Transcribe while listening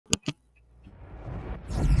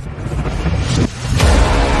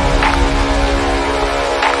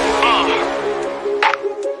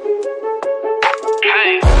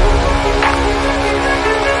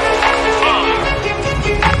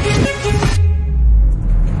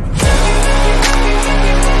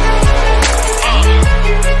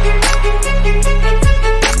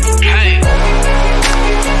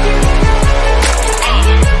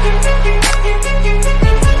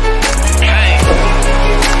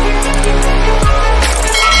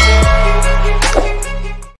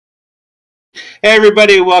Hey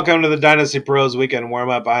everybody, welcome to the Dynasty Pros Weekend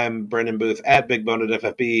Warm-Up. I'm Brendan Booth at Big Boned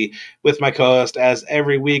FFB with my co-host, as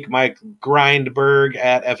every week, Mike Grindberg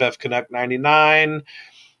at FF Canuck 99.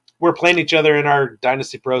 We're playing each other in our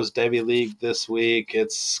Dynasty Pros Davy League this week.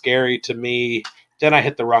 It's scary to me. Then I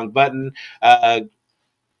hit the wrong button.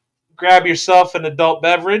 Grab yourself an adult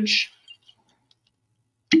beverage.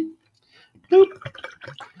 Boop.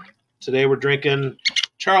 Today we're drinking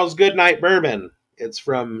Charles Goodnight Bourbon. It's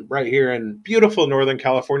from right here in beautiful Northern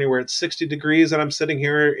California where it's 60 degrees, and I'm sitting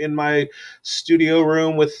here in my studio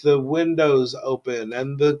room with the windows open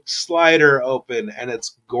and the slider open, and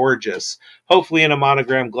it's gorgeous. Hopefully in a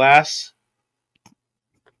monogram glass.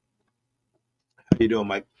 How you doing,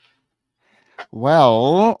 Mike?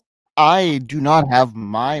 Well, I do not have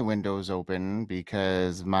my windows open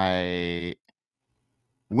because my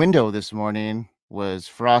window this morning was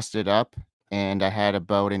frosted up and I had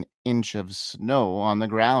about an inch of snow on the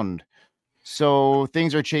ground. So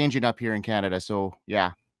things are changing up here in Canada. So,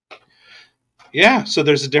 yeah. Yeah, so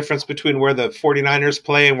there's a difference between where the 49ers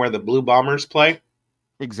play and where the Blue Bombers play.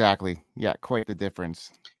 Exactly. Yeah, quite the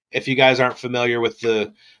difference. If you guys aren't familiar with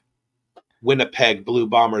the Winnipeg Blue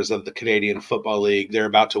Bombers of the Canadian Football League, they're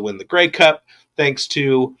about to win the Grey Cup thanks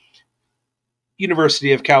to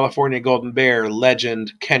University of California Golden Bear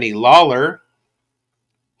legend Kenny Lawler.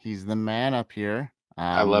 He's the man up here.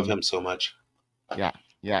 I love him so much.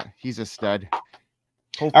 Yeah, he's a stud.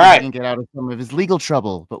 Hopefully All right. he can get out of some of his legal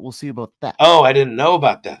trouble, but we'll see about that. Oh, I didn't know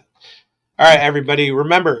about that. All right, everybody,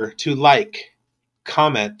 remember to like,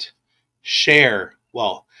 comment, share.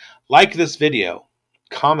 Well, like this video,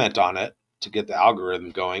 comment on it to get the algorithm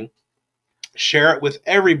going. Share it with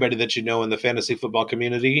everybody that you know in the fantasy football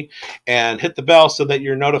community, and hit the bell so that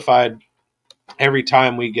you're notified every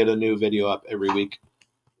time we get a new video up every week.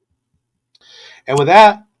 And with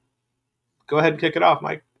that, go ahead and kick it off,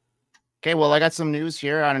 Mike. Okay, well, I got some news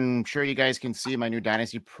here. I'm sure you guys can see my new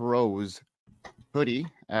Dynasty Pros hoodie.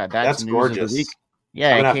 That's news gorgeous. Of the week.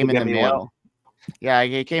 Yeah, it came in the mail. Yeah,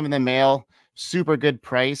 it came in the mail. Super good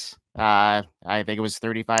price. I think it was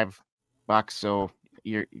 $35. So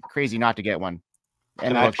you're crazy not to get one.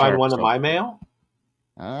 Can I find one in my mail?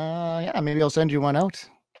 Yeah, maybe I'll send you one out.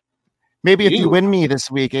 Maybe if you win me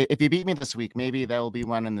this week, if you beat me this week, maybe there will be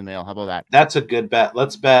one in the mail. How about that? That's a good bet.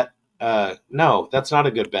 Let's bet. No, that's not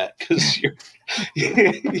a good bet because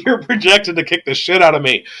you're projected to kick the shit out of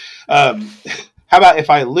me. How about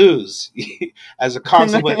if I lose as a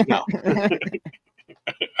consequence? No.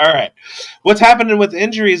 All right. What's happening with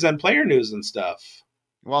injuries and player news and stuff?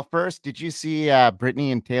 Well, first, did you see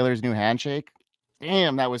Brittany and Taylor's new handshake?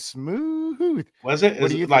 Damn, that was smooth. Was it?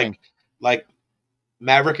 What do you think? Like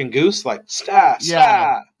Maverick and Goose? Like, star.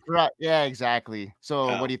 Right. Yeah, exactly. So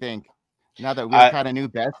what do you think? Now that we're kind of new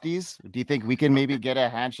besties, do you think we can maybe get a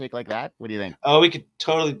handshake like that? What do you think? Oh, we could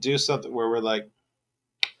totally do something where we're like,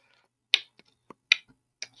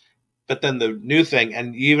 but then the new thing,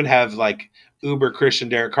 and you even have like Uber Christian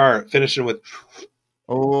Derek Carr finishing with,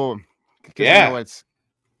 oh, yeah, you know,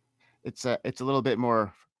 it's a little bit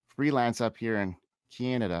more freelance up here in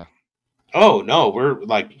Canada. Oh no, we're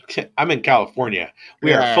like, I'm in California.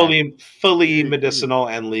 We are fully medicinal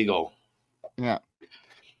and legal. Yeah.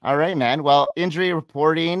 All right, man. Well, injury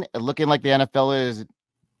reporting looking like the NFL is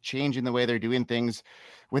changing the way they're doing things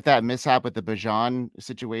with that mishap with the Bajan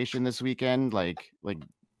situation this weekend. Like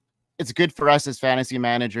it's good for us as fantasy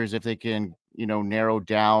managers if they can, narrow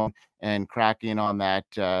down and crack in on that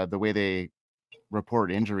the way they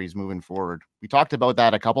report injuries moving forward. We talked about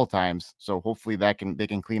that a couple times, so hopefully they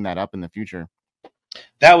can clean that up in the future.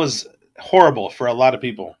 That was horrible for a lot of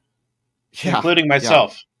people, including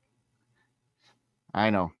myself. Yeah. I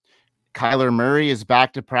know. Kyler Murray is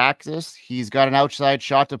back to practice. He's got an outside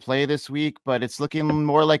shot to play this week, but it's looking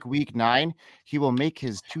more like week 9. He will make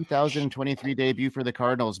his 2023 debut for the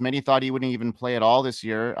Cardinals. Many thought he wouldn't even play at all this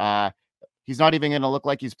year. He's not even going to look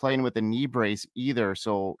like he's playing with a knee brace either.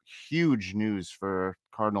 So huge news for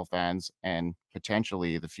Cardinal fans and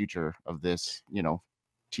potentially the future of this,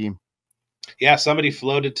 team. Yeah, somebody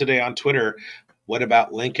floated today on Twitter. What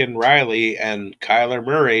about Lincoln Riley and Kyler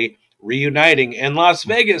Murray reuniting in Las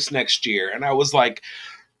Vegas next year? And I was like,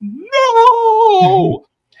 no.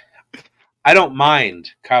 I don't mind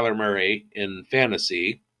Kyler Murray in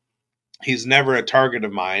fantasy. He's never a target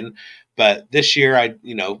of mine. But this year I,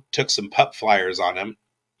 took some pup flyers on him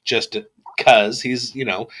just because he's,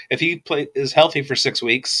 if he is healthy for 6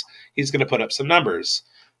 weeks, he's going to put up some numbers.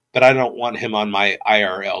 But I don't want him on my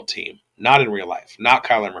IRL team. Not in real life. Not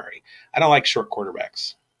Kyler Murray. I don't like short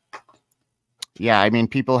quarterbacks. Yeah, I mean,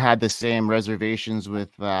 people had the same reservations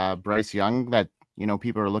with Bryce Young that,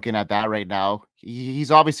 people are looking at that right now.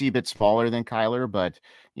 He's obviously a bit smaller than Kyler, but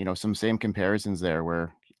some same comparisons there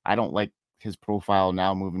where I don't like his profile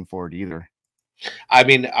now moving forward either. I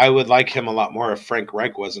mean, I would like him a lot more if Frank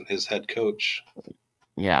Reich wasn't his head coach.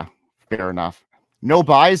 Yeah, fair enough. No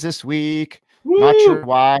buys this week. Woo! Not sure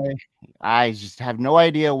why. I just have no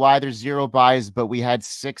idea why there's 0 buys, but we had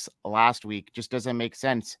 6 last week. Just doesn't make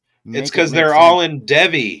sense. It's because they're all in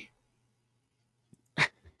Devi.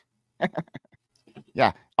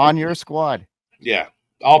 Yeah, on your squad. Yeah,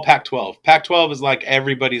 all Pac-12. Pac-12 is like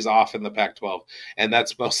everybody's off in the Pac-12, and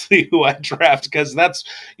that's mostly who I draft because that's,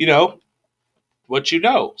 what you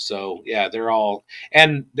know. So, yeah, they're all –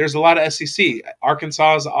 and there's a lot of SEC.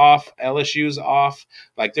 Arkansas is off. LSU's off.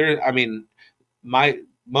 Like,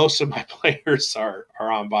 most of my players are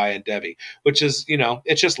on bye and Devi, which is,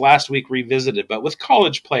 it's just last week revisited. But with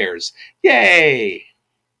college players, yay!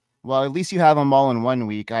 Well, at least you have them all in 1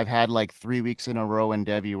 week. I've had like 3 weeks in a row in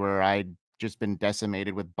Devi where I'd just been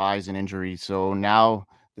decimated with buys and injuries. So now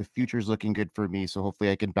the future's looking good for me. So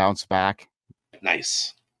hopefully I can bounce back.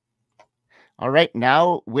 Nice. All right.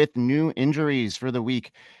 Now with new injuries for the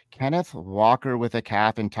week, Kenneth Walker with a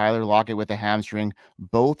calf and Tyler Lockett with a hamstring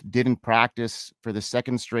both didn't practice for the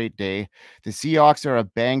second straight day. The Seahawks are a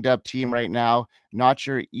banged up team right now. Not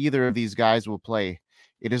sure either of these guys will play.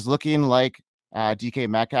 It is looking like DK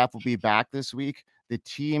Metcalf will be back this week. The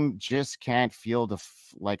team just can't field a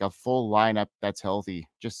full lineup that's healthy.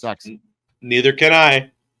 Just sucks. Neither can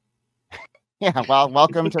I. Yeah, well,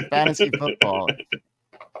 welcome to fantasy football.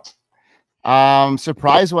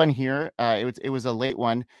 Surprise one here. It was a late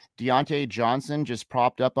one. Deontay Johnson just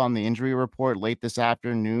propped up on the injury report late this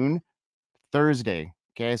afternoon, Thursday.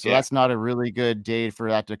 Okay, so that's not a really good day for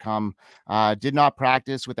that to come. Did not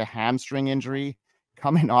practice with a hamstring injury.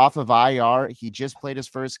 Coming off of IR, he just played his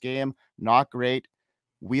first game. Not great.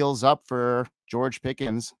 Wheels up for George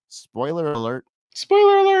Pickens. Spoiler alert.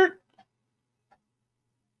 Spoiler alert.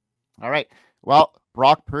 All right. Well,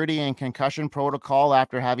 Brock Purdy in concussion protocol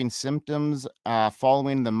after having symptoms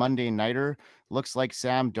following the Monday Nighter. Looks like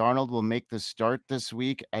Sam Darnold will make the start this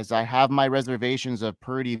week, as I have my reservations of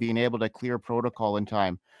Purdy being able to clear protocol in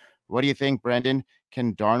time. What do you think, Brendan?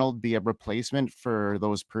 Can Darnold be a replacement for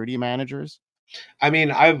those Purdy managers? I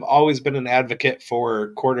mean, I've always been an advocate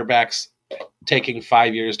for quarterbacks taking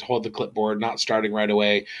 5 years to hold the clipboard, not starting right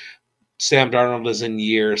away. Sam Darnold is in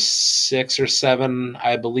year 6 or 7,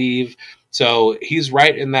 I believe. So he's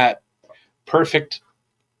right in that perfect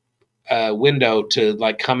window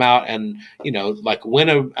to come out and, win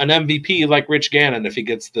an MVP like Rich Gannon if he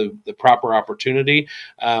gets the proper opportunity.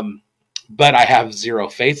 But I have zero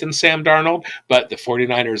faith in Sam Darnold. But the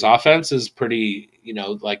 49ers offense is pretty,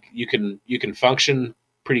 you can function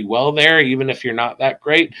pretty well there, even if you're not that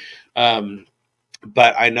great.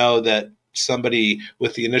 But I know that somebody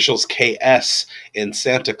with the initials KS in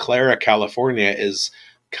Santa Clara, California, is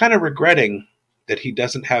kind of regretting that he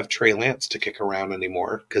doesn't have Trey Lance to kick around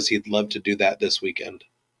anymore because he'd love to do that this weekend.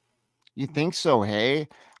 You think so? Hey,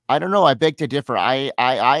 I don't know. I beg to differ.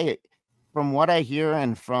 I from what I hear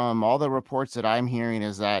and from all the reports that I'm hearing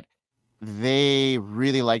is that they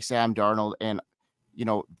really like Sam Darnold, and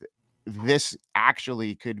this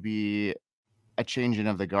actually could be a changing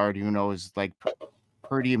of the guard. Who knows? Like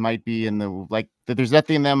Purdy might be in the there's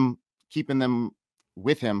nothing in them keeping them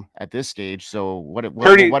with him at this stage. So what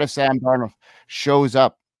if Sam Darnold shows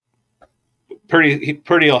up? Purdy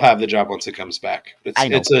will have the job once it comes back.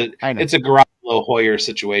 It's a Garoppolo Hoyer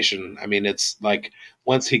situation. I mean, it's like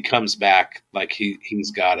once he comes back, like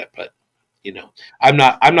he's got it. But I'm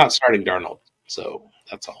not starting Darnold, so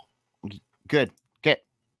that's all. Good. Okay,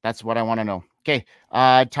 that's what I want to know. Okay,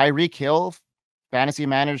 Tyreek Hill, fantasy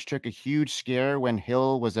managers took a huge scare when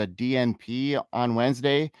Hill was a DNP on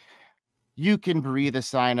Wednesday. You can breathe a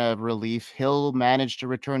sign of relief. Hill managed to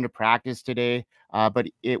return to practice today, but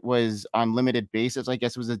it was on limited basis. I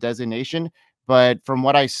guess it was a designation. But from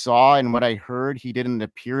what I saw and what I heard, he didn't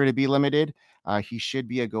appear to be limited. He should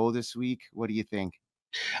be a go this week. What do you think?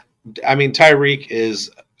 I mean, Tyreek is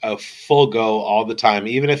a full go all the time.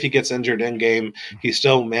 Even if he gets injured in game, he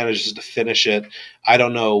still manages to finish it. I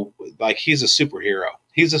don't know. Like, he's a superhero.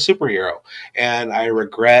 He's a superhero. And I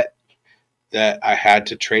regret that I had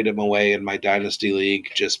to trade him away in my dynasty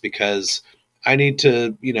league just because I need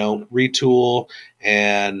to, retool,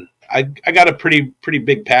 and I got a pretty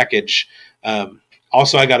big package.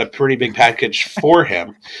 Also, I got a pretty big package for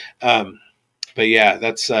him. But yeah,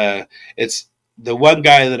 that's it's the one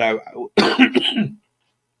guy that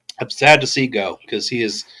I'm sad to see go because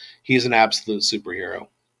he's an absolute superhero.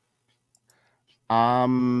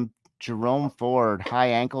 Jerome Ford, high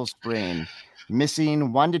ankle sprain.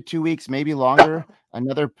 missing 1 to 2 weeks, maybe longer.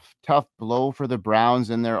 Another tough blow for the Browns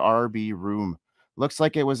in their RB room. Looks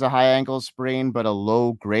like it was a high ankle sprain, but a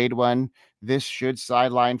low grade one. This should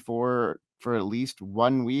sideline for at least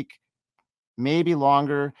 1 week, maybe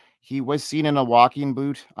longer. He was seen in a walking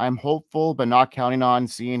boot. I'm hopeful, but not counting on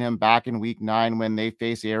seeing him back in week 9 when they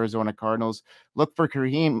face the Arizona Cardinals. Look for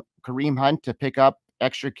Kareem Hunt to pick up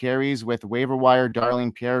extra carries with waiver wire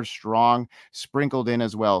darling Pierre Strong sprinkled in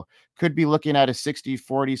as well. Could be looking at a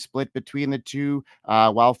 60-40 split between the two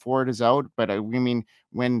while Ford is out. But I mean,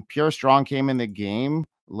 when Pierre Strong came in the game,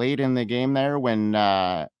 late in the game there, when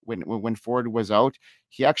Ford was out,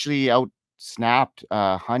 he actually snapped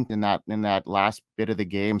Hunt in that last bit of the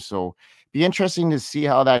game. So be interesting to see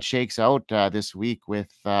how that shakes out this week with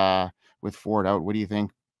Ford out. What do you think?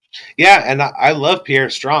 Yeah, and I love Pierre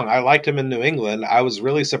Strong. I liked him in New England. I was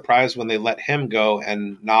really surprised when they let him go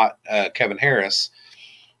and not Kevin Harris.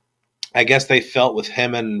 I guess they felt with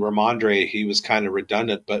him and Ramondre he was kind of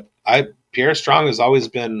redundant, but Pierre Strong has always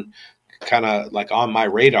been kind of like on my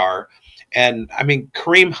radar. And I mean,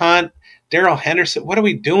 Kareem Hunt, Darrell Henderson, what are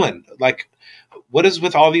we doing? Like, what is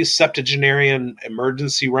with all these septuagenarian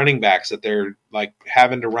emergency running backs that they're like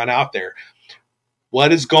having to run out there?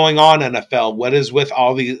 What is going on, NFL? What is with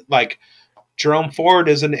all these, like, Jerome Ford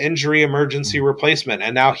is an injury emergency replacement,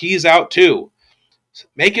 and now he's out too.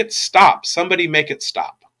 Make it stop. Somebody make it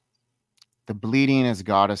stop. The bleeding has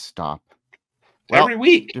got to stop. Well, every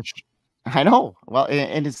week. I know. Well,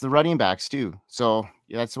 and it's the running backs too. So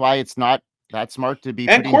that's why it's not that smart to be.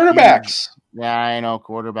 And quarterbacks. Yeah, I know.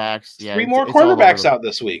 Quarterbacks. Yeah, 3 more quarterbacks out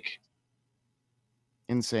this week.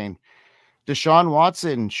 Insane. Deshaun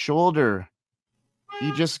Watson, shoulder.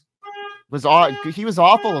 He just was he was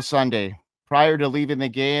awful Sunday prior to leaving the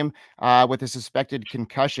game with a suspected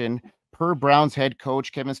concussion. Per Browns head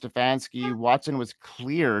coach Kevin Stefanski, Watson was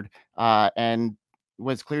cleared and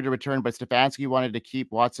was cleared to return, but Stefanski wanted to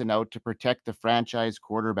keep Watson out to protect the franchise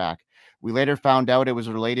quarterback. We later found out it was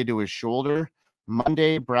related to his shoulder.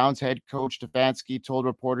 Monday, Browns head coach Stefanski told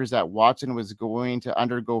reporters that Watson was going to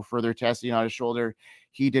undergo further testing on his shoulder.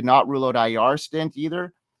 He did not rule out IR stint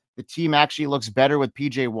either. The team actually looks better with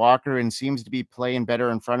PJ Walker and seems to be playing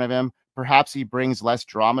better in front of him. Perhaps he brings less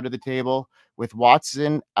drama to the table. With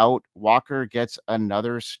Watson out, Walker gets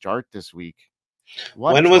another start this week.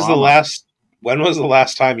 When was the last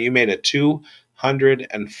time you made a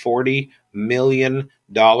 $240 million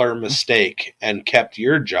mistake and kept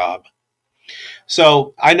your job?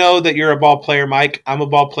 So I know that you're a ball player, Mike. I'm a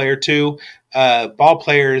ball player too. Ball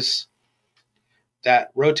players,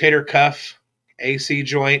 that rotator cuff, AC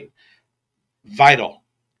joint, vital.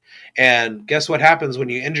 And guess what happens when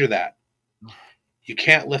you injure that? You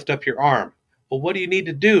can't lift up your arm. Well, what do you need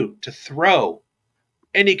to do to throw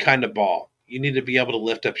any kind of ball? You need to be able to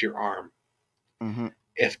lift up your arm. Mm-hmm.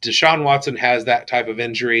 If Deshaun Watson has that type of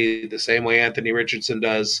injury, the same way Anthony Richardson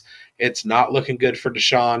does, it's not looking good for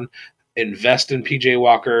Deshaun. Invest in PJ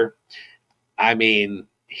Walker. I mean,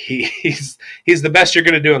 he's the best you're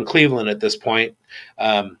going to do in Cleveland at this point,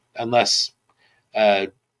 unless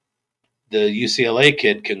the UCLA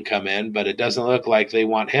kid can come in, but it doesn't look like they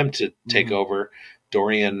want him to take over.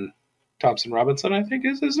 Dorian Thompson-Robinson, I think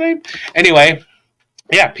is his name. Anyway,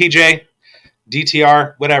 yeah, PJ,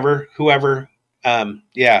 DTR, whatever, whoever.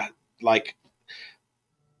 Like,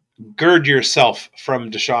 gird yourself from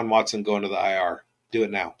Deshaun Watson going to the IR. Do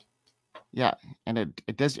it now. Yeah, and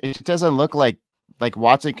it doesn't look like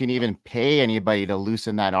Watson can even pay anybody to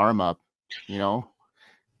loosen that arm up, you know?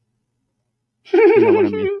 You know what I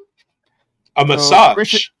mean? A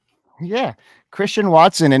massage. Christian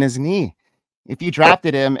Watson and his knee. If you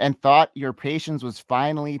drafted him and thought your patience was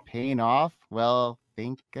finally paying off, well,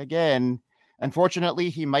 think again.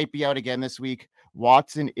 Unfortunately, he might be out again this week.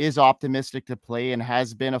 Watson is optimistic to play and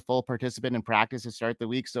has been a full participant in practice to start the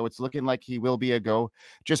week, so it's looking like he will be a go.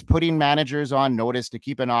 Just putting managers on notice to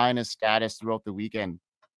keep an eye on his status throughout the weekend.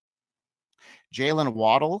 Jalen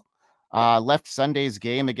Waddle left Sunday's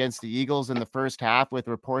game against the Eagles in the first half with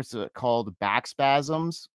reports called back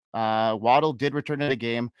spasms. Waddle did return to the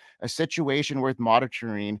game, a situation worth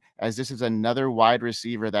monitoring, as this is another wide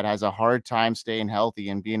receiver that has a hard time staying healthy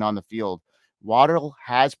and being on the field. Waddle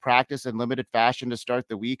has practiced in limited fashion to start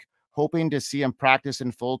the week, hoping to see him practice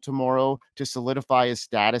in full tomorrow to solidify his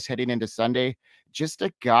status heading into Sunday. Just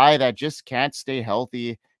a guy that just can't stay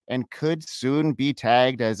healthy and could soon be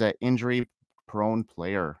tagged as an injury-prone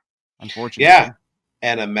player, unfortunately. Yeah,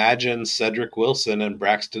 and imagine Cedric Wilson and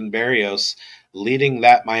Braxton Berrios leading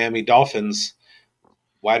that Miami Dolphins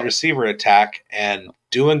wide receiver attack and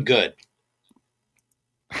doing good.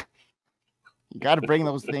 You got to bring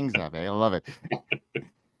those things up. I love it.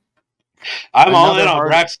 I'm all in Another on hard.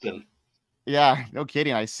 Braxton. Yeah, no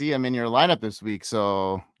kidding. I see him in your lineup this week,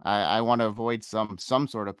 so I want to avoid some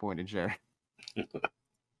sort of point and share.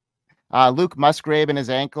 Luke Musgrave and his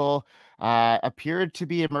ankle appeared to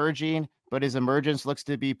be emerging, but his emergence looks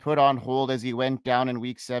to be put on hold as he went down in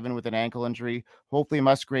week 7 with an ankle injury. Hopefully,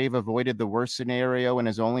 Musgrave avoided the worst scenario and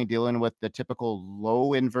is only dealing with the typical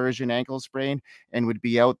low inversion ankle sprain and would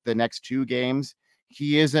be out the next 2 games.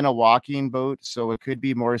 He is in a walking boat, so it could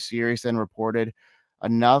be more serious than reported.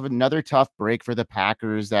 Another tough break for the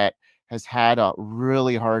Packers that has had a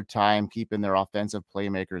really hard time keeping their offensive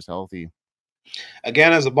playmakers healthy.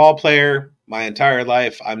 Again, as a ball player, my entire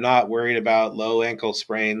life, I'm not worried about low ankle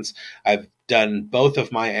sprains. I've done both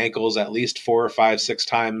of my ankles at least 4 or 5, 6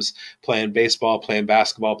 times playing baseball, playing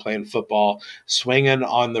basketball, playing football, swinging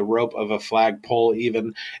on the rope of a flagpole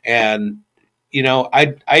even. And, you know,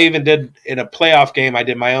 I even did in a playoff game, I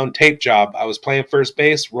did my own tape job. I was playing first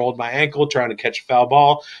base, rolled my ankle, trying to catch a foul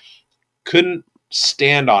ball, couldn't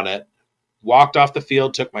stand on it, walked off the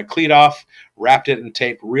field, took my cleat off, wrapped it in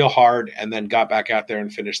tape real hard, and then got back out there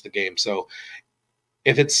and finished the game. So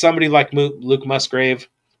if it's somebody like Luke Musgrave,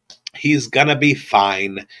 he's going to be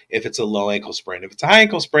fine if it's a low ankle sprain. If it's a high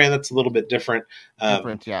ankle sprain, that's a little bit different.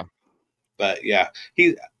 Yeah. But yeah,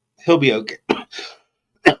 he'll be okay.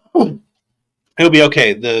 He'll be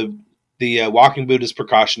okay. The walking boot is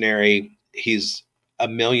precautionary. He's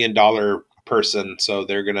 $1 million person, so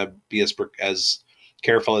they're going to be as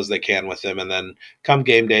careful as they can with him, and then come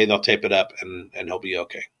game day they'll tape it up and he'll be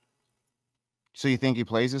okay. So you think he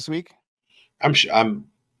plays this week?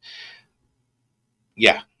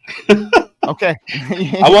 Yeah. Okay.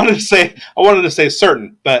 I wanted to say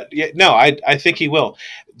certain, but yeah, no, I think he will.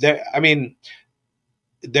 There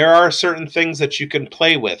are certain things that you can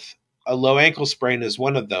play with. A low ankle sprain is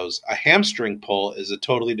one of those. A hamstring pull is a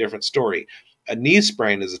totally different story. A knee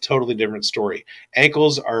sprain is a totally different story.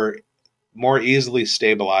 Ankles are more easily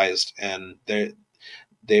stabilized, and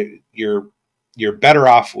you're better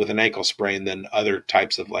off with an ankle sprain than other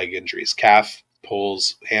types of leg injuries. Calf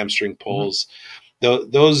pulls, hamstring pulls,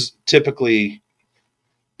 those typically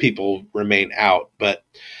people remain out. But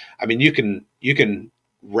I mean, you can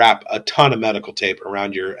wrap a ton of medical tape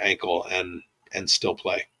around your ankle and still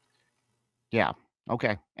play. Yeah.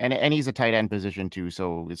 Okay. And he's a tight end position too,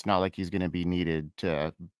 so it's not like he's going to be needed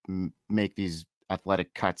to make these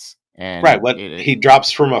athletic cuts. And right, he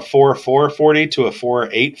drops from a 4.4 40 to a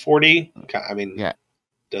 4.8 40. I mean, yeah,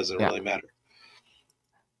 doesn't really matter.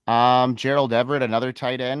 Gerald Everett, another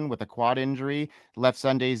tight end with a quad injury, left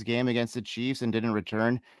Sunday's game against the Chiefs and didn't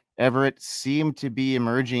return. Everett seemed to be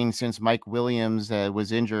emerging since Mike Williams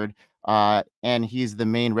was injured, and he's the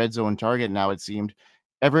main red zone target now, it seemed.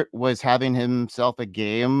 Everett was having himself a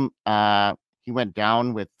game. He went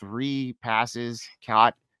down with 3 passes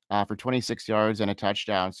caught for 26 yards and a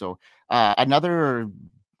touchdown. So another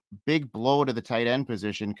big blow to the tight end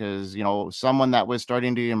position, because, you know, someone that was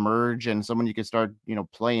starting to emerge and someone you could start, you know,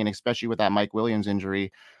 playing, especially with that Mike Williams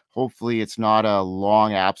injury. Hopefully it's not a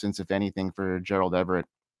long absence, if anything, for Gerald Everett.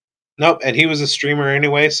 Nope. And he was a streamer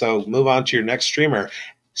anyway. So move on to your next streamer.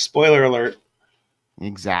 Spoiler alert.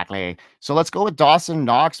 Exactly. So let's go with Dawson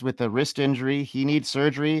Knox with a wrist injury. He needs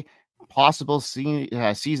surgery, possible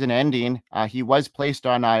season ending. He was placed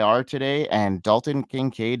on IR today, and Dalton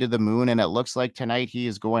Kincaid to the moon. And it looks like tonight he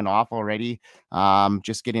is going off already.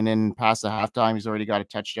 Just getting in past the halftime. He's already got a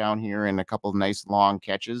touchdown here and a couple of nice long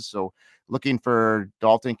catches. So looking for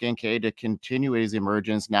Dalton Kincaid to continue his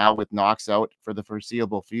emergence now with Knox out for the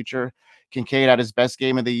foreseeable future. Kincaid had his best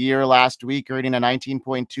game of the year last week, earning a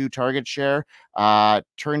 19.2 target share,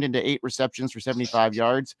 turned into 8 receptions for 75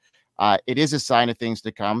 yards. It is a sign of things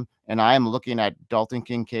to come, and I am looking at Dalton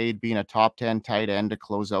Kincaid being a top 10 tight end to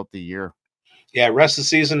close out the year. Yeah, rest of the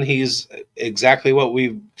season, he's exactly what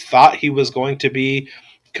we thought he was going to be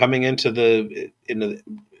coming into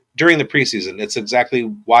during the preseason. It's exactly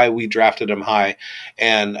why we drafted him high.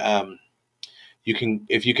 And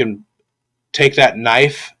if you can take that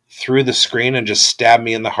knife through the screen and just stab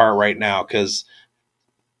me in the heart right now, because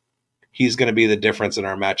he's going to be the difference in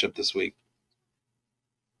our matchup this week.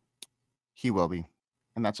 He will be,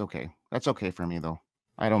 and that's okay. That's okay for me, though.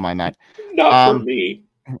 I don't mind that. Not for me.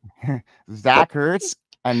 Zach Ertz,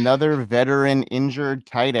 another veteran injured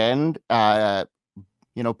tight end,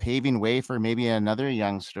 paving way for maybe another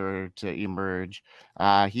youngster to emerge.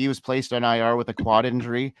 He was placed on IR with a quad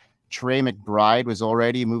injury. Trey McBride was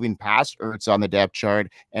already moving past Ertz on the depth chart,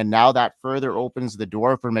 and now that further opens the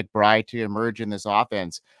door for McBride to emerge in this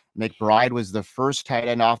offense. McBride was the first tight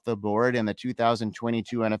end off the board in the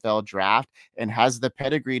 2022 NFL draft and has the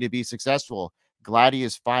pedigree to be successful. Gladdy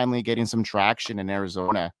is finally getting some traction in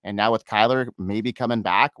Arizona. And now with Kyler maybe coming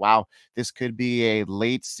back, wow, this could be a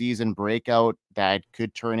late season breakout that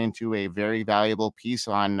could turn into a very valuable piece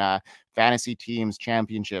on fantasy teams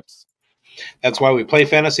championships. That's why we play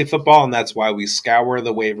fantasy football, and that's why we scour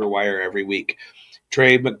the waiver wire every week.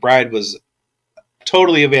 Trey McBride was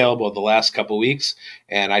totally available the last couple weeks,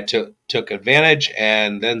 and I took advantage,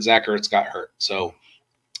 and then Zach Ertz got hurt. So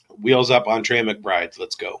wheels up on Trey McBride.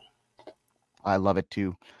 Let's go. I love it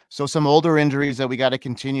too. So some older injuries that we got to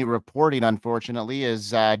continue reporting, unfortunately,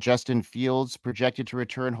 is Justin Fields projected to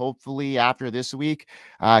return hopefully after this week.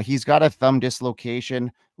 He's got a thumb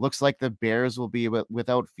dislocation. Looks like the Bears will be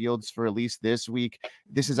without Fields for at least this week.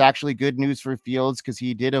 This is actually good news for Fields because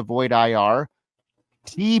he did avoid IR.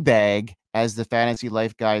 Teabag, as the fantasy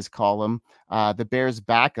life guys call him, the Bears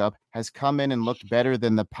backup has come in and looked better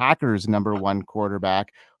than the Packers' #1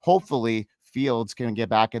 quarterback. Hopefully Fields can get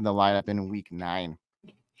back in the lineup in week 9.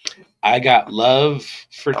 I got love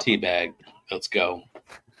for Teabag. Let's go.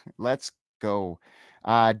 Let's go.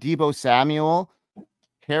 Deebo Samuel,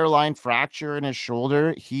 hairline fracture in his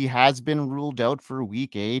shoulder. He has been ruled out for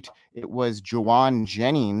week 8. It was Juwan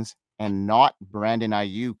Jennings and not Brandon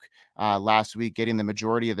Ayuk last week getting the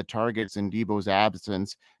majority of the targets in Deebo's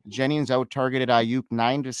absence. Jennings out-targeted Ayuk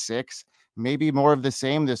 9-6. Maybe more of the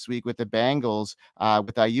same this week with the Bengals,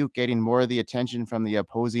 with Ayuk getting more of the attention from the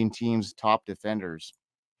opposing team's top defenders.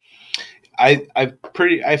 I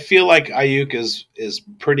feel like Ayuk is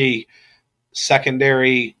pretty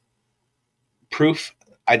secondary proof.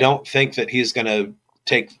 I don't think that he's going to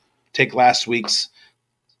take last week's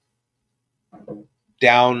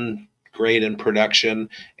downgrade in production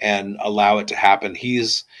and allow it to happen.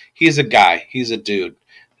 He's a guy. He's a dude.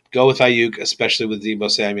 Go with Ayuk, especially with Deebo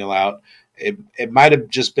Samuel out. It might have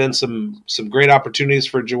just been some great opportunities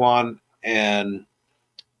for Juwan, and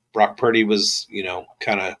Brock Purdy was,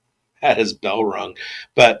 kind of had his bell rung.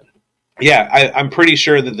 But yeah, I'm pretty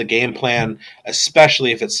sure that the game plan,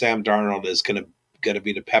 especially if it's Sam Darnold, is going to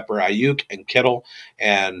be to pepper Ayuk and Kittle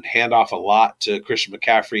and hand off a lot to Christian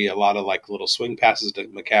McCaffrey, a lot of like little swing passes to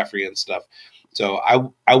McCaffrey and stuff. So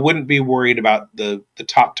I wouldn't be worried about the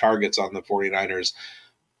top targets on the 49ers.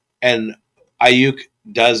 And Ayuk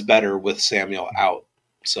does better with Samuel out.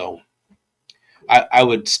 So I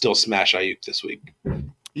would still smash Ayuk this week.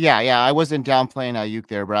 Yeah, I wasn't downplaying Ayuk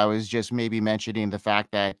there, but I was just maybe mentioning the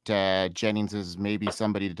fact that Jennings is maybe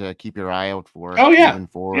somebody to keep your eye out for. Oh, yeah. Moving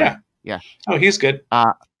forward. Yeah. Oh, he's good.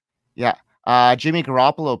 Yeah. Jimmy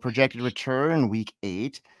Garoppolo projected return week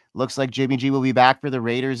 8. Looks like Jimmy G will be back for the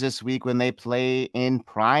Raiders this week when they play in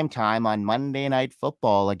prime time on Monday Night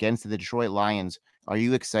Football against the Detroit Lions. Are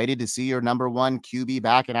you excited to see your #1 QB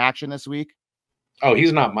back in action this week? Oh,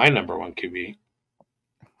 he's not my #1 QB.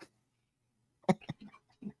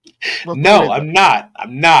 Well, no, I'm not.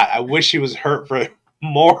 I wish he was hurt for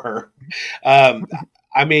more.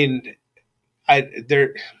 I mean, I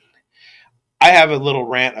have a little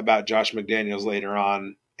rant about Josh McDaniels later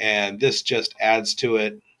on, and this just adds to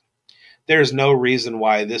it. There's no reason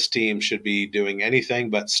why this team should be doing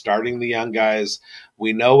anything but starting the young guys.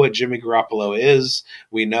 We know what Jimmy Garoppolo is.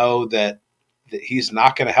 We know that he's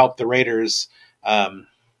not going to help the Raiders. I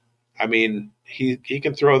mean, he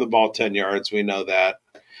can throw the ball 10 yards. We know that.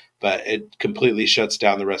 But it completely shuts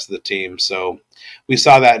down the rest of the team. So we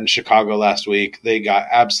saw that in Chicago last week. They got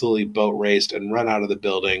absolutely boat raced and run out of the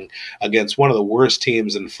building against one of the worst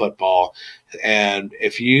teams in football. And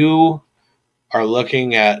if you are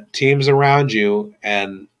looking at teams around you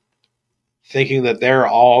and thinking that they're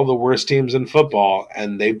all the worst teams in football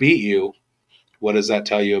and they beat you, what does that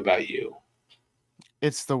tell you about you?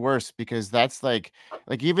 It's the worst because that's like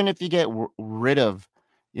even if you get rid of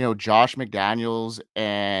Josh McDaniels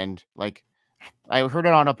and like I heard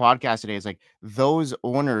it on a podcast today. It's like those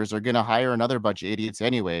owners are going to hire another bunch of idiots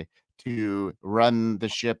anyway to run the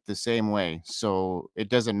ship the same way. So it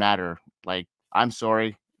doesn't matter. Like, I'm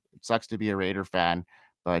sorry. It sucks to be a Raider fan,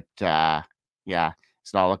 but yeah,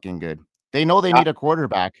 it's not looking good. They know they need a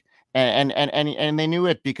quarterback and they knew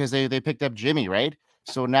it because they picked up Jimmy, right?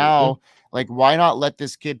 So now like, why not let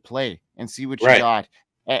this kid play and see what you got?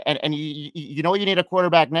 And you know you need a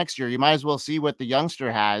quarterback next year. You might as well see what the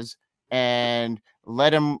youngster has and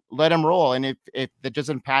let him roll. And if that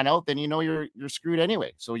doesn't pan out, then you're screwed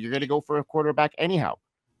anyway. So you're going to go for a quarterback anyhow.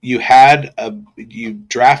 You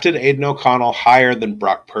drafted Aiden O'Connell higher than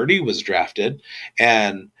Brock Purdy was drafted,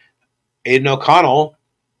 and Aiden O'Connell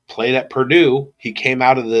played at Purdue. He came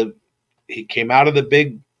out of the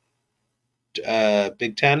Big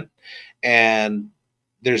Ten, and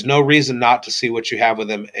there's no reason not to see what you have with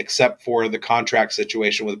him except for the contract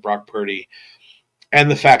situation with Brock Purdy. And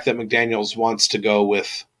the fact that McDaniels wants to go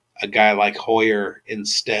with a guy like Hoyer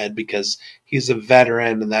instead because he's a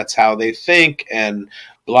veteran and that's how they think and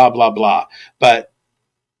blah, blah, blah. But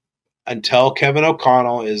until Kevin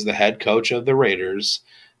O'Connell is the head coach of the Raiders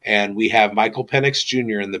and we have Michael Penix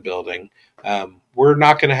Jr. in the building, we're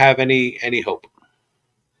not going to have any hope.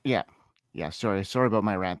 Yeah. Sorry about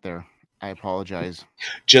my rant there. I apologize.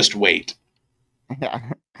 Just wait.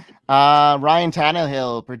 Yeah. Ryan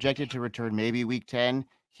Tannehill projected to return maybe week 10.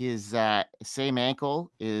 His same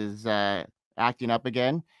ankle is acting up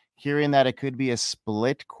again. Hearing that it could be a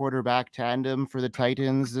split quarterback tandem for the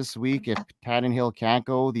Titans this week if Tannehill can't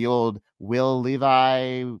go. The old Will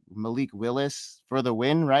Levi, Malik Willis for the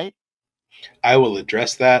win, right? I will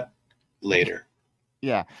address that later.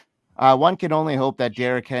 Yeah. One can only hope that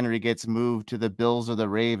Derrick Henry gets moved to the Bills or the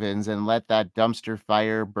Ravens and let that dumpster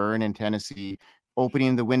fire burn in Tennessee,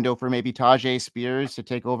 opening the window for maybe Tajay Spears to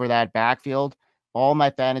take over that backfield. All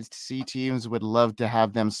my fantasy teams would love to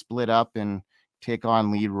have them split up and take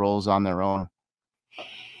on lead roles on their own.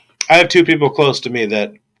 I have two people close to me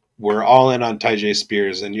that were all in on Tajay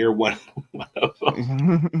Spears, and you're one of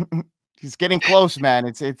them. He's getting close, man.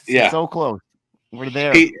 It's so close. We're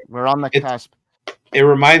there. We're on the cusp. It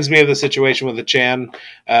reminds me of the situation with the Chan.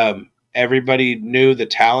 Everybody knew the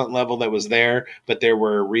talent level that was there, but there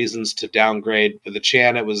were reasons to downgrade. For the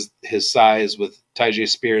Chan, it was his size. With Tajay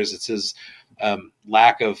Spears, it's his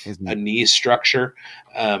lack of a knee structure.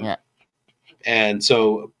 And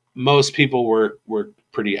so most people were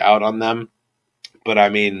pretty out on them. But, I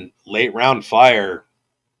mean, late round flyer,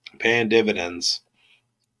 paying dividends.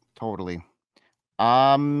 Totally.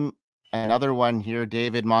 Another one here,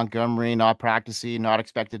 David Montgomery, not practicing, not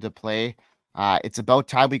expected to play. It's about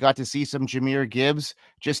time we got to see some Jahmyr Gibbs.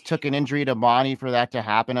 Just took an injury to Monty for that to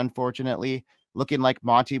happen, unfortunately. Looking like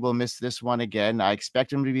Monty will miss this one again. I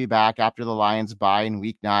expect him to be back after the Lions bye in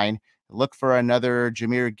week 9. Look for another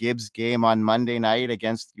Jahmyr Gibbs game on Monday night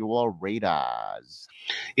against your Raiders.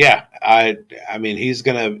 Yeah, I mean he's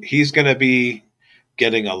gonna be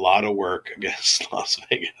getting a lot of work against Las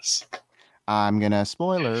Vegas. I'm gonna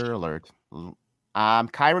spoiler alert.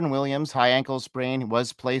 Kyren Williams, high ankle sprain,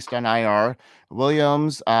 was placed on IR.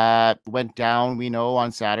 Williams went down, we know,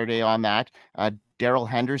 on Saturday on that. Darrell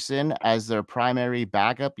Henderson as their primary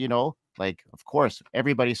backup, of course,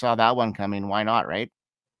 everybody saw that one coming. Why not, right?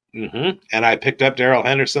 Mm-hmm. And I picked up Darrell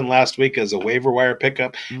Henderson last week as a waiver wire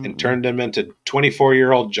pickup and turned him into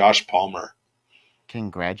 24-year-old Josh Palmer.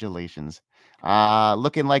 Congratulations.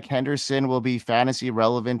 Looking like Henderson will be fantasy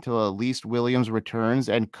relevant till at least Williams returns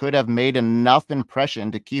and could have made enough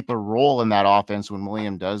impression to keep a role in that offense when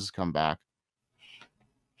William does come back.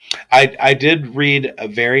 I did read a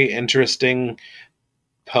very interesting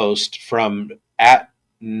post from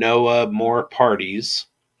 @Noah More Parties,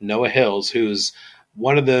 Noah Hills, who's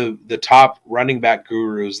one of the top running back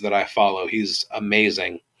gurus that I follow. He's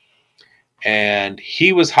amazing. And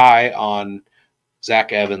he was high on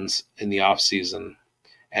Zach Evans in the offseason.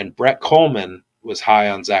 And Brett Coleman was high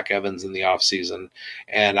on Zach Evans in the offseason.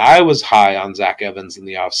 And I was high on Zach Evans in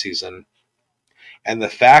the offseason. And the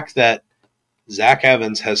fact that Zach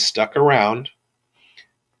Evans has stuck around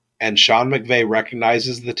and Sean McVay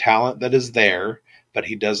recognizes the talent that is there, but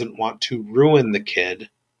he doesn't want to ruin the kid,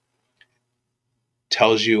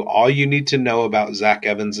 tells you all you need to know about Zach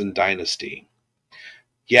Evans in Dynasty.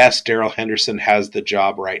 Yes, Darrell Henderson has the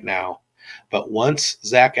job right now. But once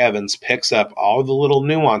Zach Evans picks up all the little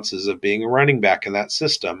nuances of being a running back in that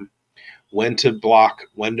system, when to block,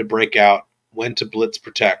 when to break out, when to blitz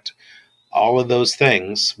protect, all of those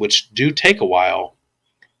things, which do take a while,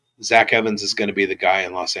 Zach Evans is going to be the guy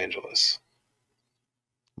in Los Angeles.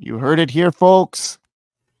 You heard it here, folks.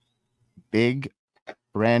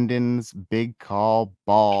 Brandon's big call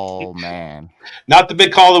ball, man. Not the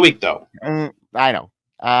big call of the week, though. I know.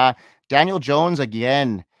 Daniel Jones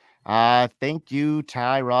again. Thank you,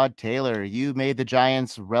 Tyrod Taylor. You made the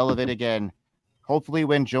Giants relevant again. Hopefully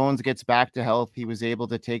when Jones gets back to health, he was able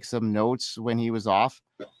to take some notes when he was off.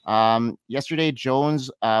 Yesterday,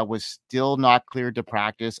 Jones was still not cleared to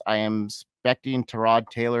practice. I am expecting Tyrod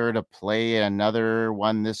Taylor to play another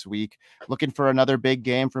one this week. Looking for another big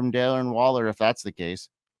game from Darren Waller, if that's the case.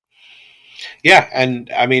 Yeah,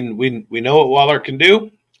 and I mean, we know what Waller can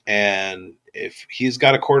do, and if he's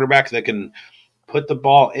got a quarterback that can put the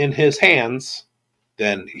ball in his hands,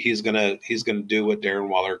 then he's gonna do what Darren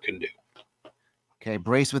Waller can do. Okay,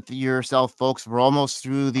 brace with yourself, folks. We're almost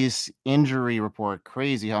through this injury report.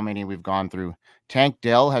 Crazy how many we've gone through. Tank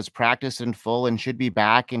Dell has practiced in full and should be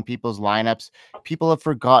back in people's lineups. People have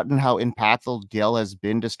forgotten how impactful Dell has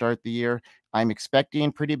been to start the year. I'm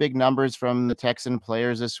expecting pretty big numbers from the Texan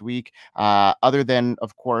players this week, other than,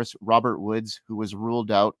 of course, Robert Woods, who was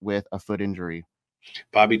ruled out with a foot injury.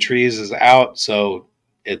 Bobby Trees is out, so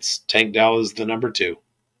it's Tank Dell is the number 2.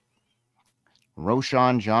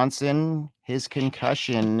 Roschon Johnson, his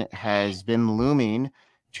concussion has been looming.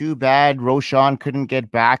 Too bad Roschon couldn't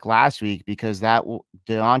get back last week, because that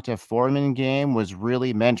D'Onta Foreman game was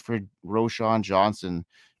really meant for Roschon Johnson.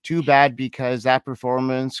 Too bad, because that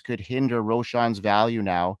performance could hinder Roschon's value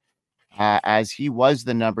now, as he was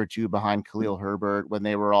the number 2 behind Khalil Herbert when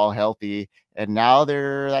they were all healthy. And now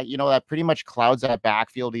that pretty much clouds that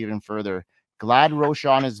backfield even further. Glad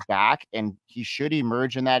Roschon is back, and he should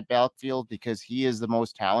emerge in that backfield because he is the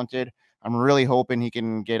most talented. I'm really hoping he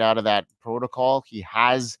can get out of that protocol. He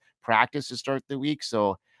has practice to start the week,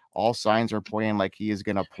 so all signs are pointing like he is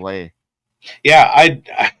going to play. Yeah,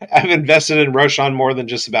 I've invested in Roschon more than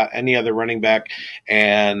just about any other running back,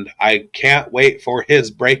 and I can't wait for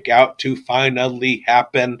his breakout to finally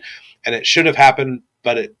happen. And it should have happened,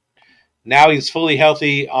 but now he's fully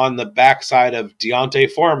healthy on the backside of D'Onta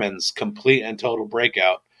Foreman's complete and total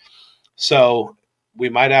breakout. So we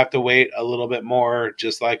might have to wait a little bit more,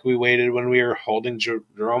 just like we waited when we were holding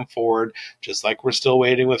Jerome Ford, just like we're still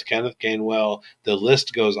waiting with Kenneth Gainwell. The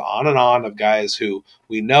list goes on and on of guys who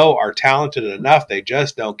we know are talented enough. They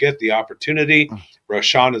just don't get the opportunity.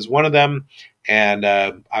 Roschon is one of them, and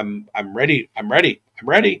I'm ready. I'm ready.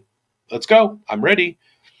 Let's go. I'm ready.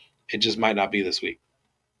 It just might not be this week.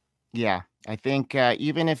 Yeah, I think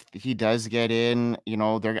even if he does get in,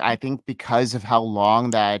 I think because of how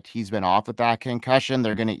long that he's been off with that concussion,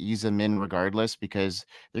 they're going to ease him in regardless, because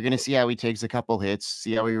they're going to see how he takes a couple hits,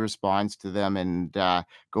 see how he responds to them, and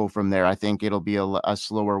go from there. I think it'll be a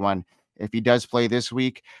slower one. If he does play this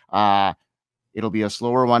week, it'll be a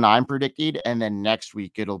slower one, I'm predicting, and then next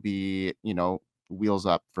week it'll be, wheels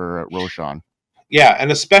up for Roschon. Yeah,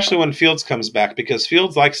 and especially when Fields comes back, because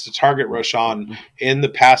Fields likes to target Roschon in the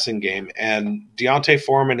passing game, and D'Onta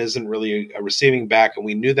Foreman isn't really a receiving back, and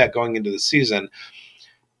we knew that going into the season.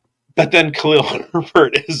 But then Khalil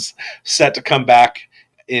Herbert is set to come back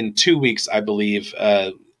in 2 weeks, I believe.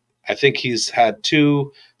 I think he's had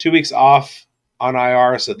two weeks off on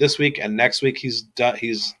IR, so this week and next week he's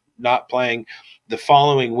not playing. The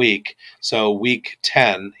following week, so week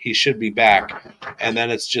 10, he should be back, and then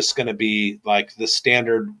it's just going to be like the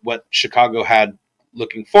standard what Chicago had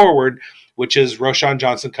looking forward, which is Roschon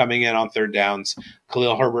Johnson coming in on third downs,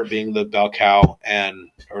 Khalil Herbert being the bell cow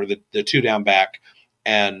or the 2 down back,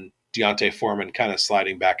 and D'Onta Foreman kind of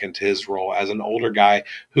sliding back into his role as an older guy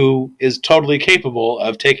who is totally capable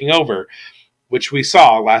of taking over, which we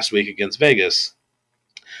saw last week against Vegas.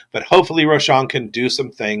 But hopefully Roschon can do some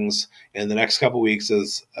things in the next couple weeks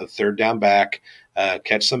as a third down back,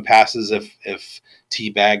 catch some passes if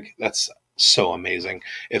T-Bag, that's so amazing,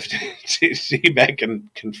 if T-Bag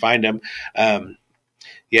can find him.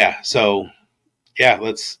 Let's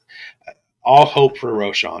all hope for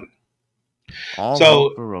Roschon.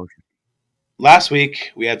 Last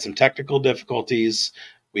week we had some technical difficulties.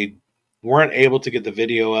 We weren't able to get the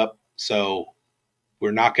video up, so we're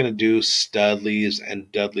not going to do Studleys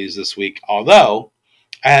and Dudleys this week, although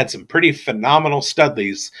I had some pretty phenomenal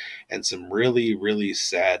Studleys and some really, really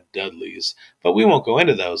sad Dudleys. But we won't go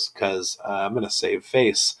into those because I'm going to save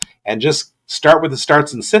face and just start with the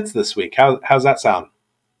starts and sits this week. How's that sound?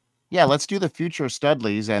 Yeah, let's do the future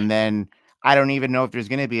Studleys, and then I don't even know if there's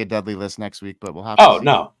going to be a Dudley list next week, but we'll have to see.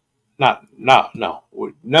 No.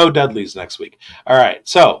 No Dudleys next week. All right,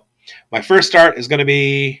 so my first start is going to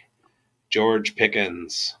be George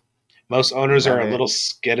Pickens. Most owners are a little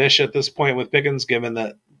skittish at this point with Pickens, given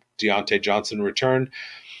that D'Onta Johnson returned.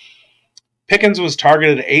 Pickens was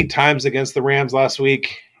targeted 8 times against the Rams last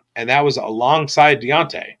week, and that was alongside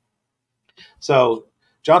D'Onta. So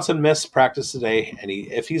Johnson missed practice today, and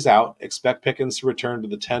if he's out, expect Pickens to return to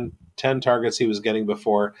the 10 targets he was getting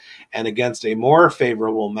before, and against a more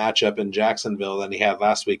favorable matchup in Jacksonville than he had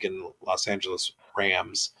last week in Los Angeles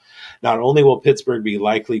Rams. Not only will Pittsburgh be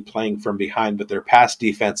likely playing from behind, but their pass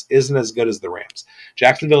defense isn't as good as the Rams.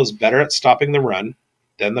 Jacksonville is better at stopping the run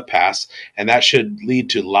than the pass, and that should lead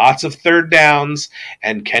to lots of third downs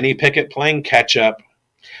and Kenny Pickett playing catch-up.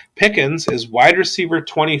 Pickens is wide receiver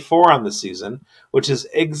 24 on the season, which is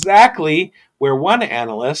exactly where one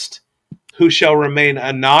analyst, who shall remain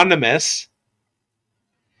anonymous,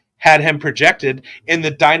 had him projected in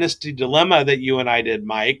the Dynasty Dilemma that you and I did,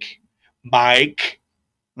 Mike.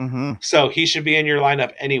 Mm-hmm. So he should be in your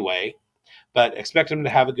lineup anyway, but expect him to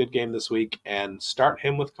have a good game this week and start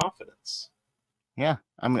him with confidence. Yeah,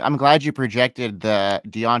 I'm glad you projected the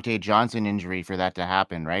Deontay Johnson injury for that to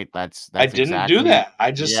happen, right? That's I that's didn't do exactly that.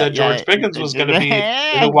 I just yeah, said yeah, George Pickens was going to be in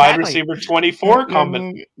yeah, the wide exactly. receiver 24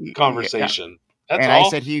 Yeah. conversation. That's And I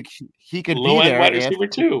all. said he could be Low end there wide if receiver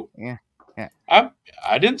 2. yeah, yeah.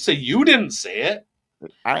 I didn't say you didn't say it.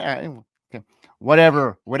 I okay.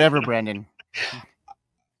 Whatever, Brandon.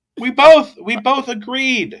 We both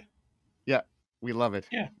agreed. Yeah, we love it.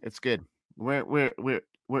 Yeah. It's good. We're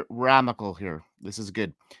amicable here. This is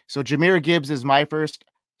good. So Jahmyr Gibbs is my first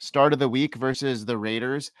start of the week versus the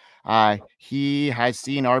Raiders. He has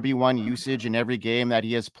seen RB1 usage in every game that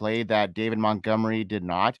he has played that David Montgomery did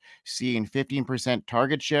not, seeing 15%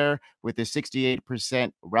 target share with a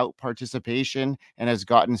 68% route participation and has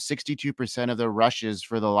gotten 62% of the rushes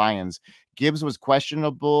for the Lions. Gibbs was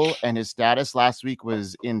questionable and his status last week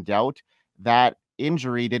was in doubt. That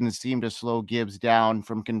injury didn't seem to slow Gibbs down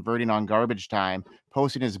from converting on garbage time,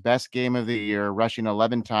 posting his best game of the year, rushing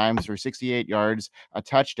 11 times for 68 yards, a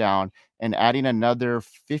touchdown, and adding another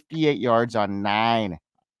 58 yards on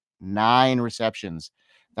nine receptions.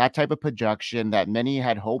 That type of production that many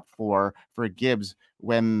had hoped for Gibbs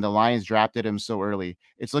when the Lions drafted him so early.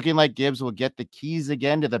 It's looking like Gibbs will get the keys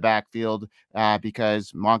again to the backfield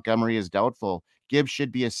because Montgomery is doubtful. Gibbs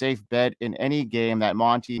should be a safe bet in any game that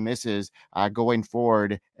Monty misses going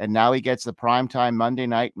forward. And now he gets the primetime Monday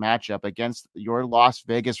night matchup against your Las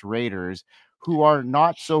Vegas Raiders, who are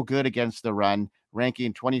not so good against the run,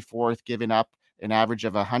 ranking 24th, giving up an average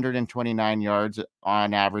of 129 yards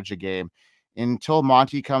on average a game. Until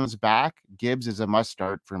Monty comes back, Gibbs is a must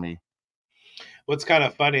start for me. What's kind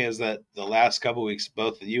of funny is that the last couple weeks,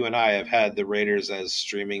 both you and I have had the Raiders as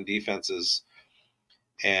streaming defenses,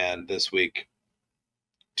 and this week,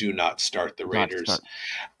 do not start the Raiders.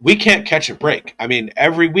 We can't catch a break. I mean,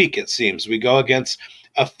 every week it seems we go against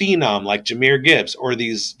a phenom like Jahmyr Gibbs or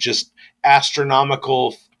these just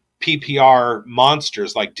astronomical PPR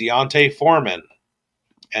monsters like Deontay Foreman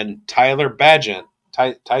and Tyler Bagent,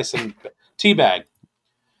 Tyson Teabag.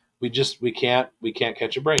 We can't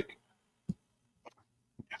catch a break.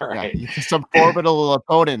 All right. Yeah, some formidable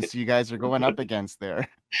opponents you guys are going up against there.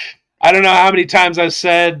 I don't know how many times I've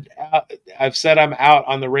said I'm out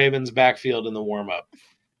on the Ravens backfield in the warm-up,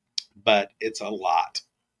 but it's a lot.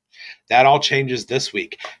 That all changes this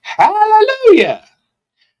week. Hallelujah!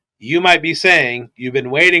 You might be saying you've been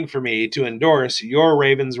waiting for me to endorse your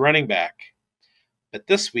Ravens running back. But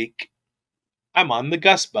this week, I'm on the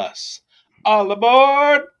Gus bus. All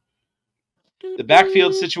aboard! The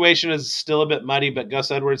backfield situation is still a bit muddy, but Gus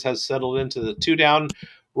Edwards has settled into the 2-down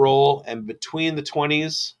role, and between the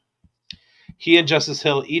 20s, he and Justice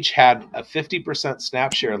Hill each had a 50%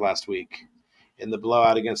 snap share last week in the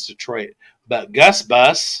blowout against Detroit. But Gus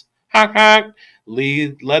Bus led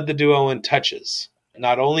the duo in touches.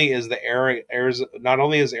 Not only is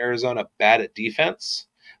Arizona bad at defense,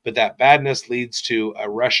 but that badness leads to a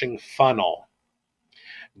rushing funnel.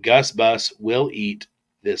 Gus Bus will eat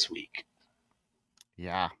this week.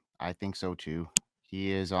 Yeah, I think so too.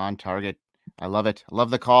 He is on target. I love it. I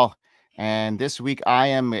love the call. And this week I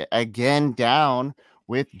am again down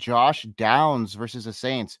with Josh Downs versus the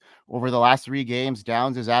Saints. Over the last 3 games,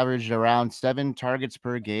 Downs has averaged around 7 targets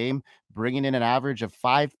per game, bringing in an average of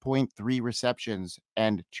 5.3 receptions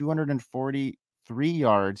and 243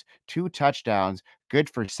 yards, 2 touchdowns, good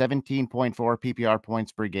for 17.4 PPR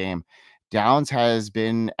points per game. Downs has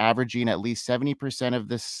been averaging at least 70% of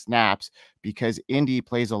the snaps because Indy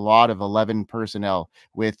plays a lot of 11 personnel,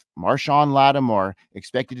 with Marshawn Lattimore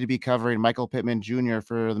expected to be covering Michael Pittman Jr.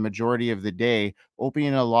 for the majority of the day,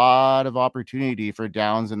 opening a lot of opportunity for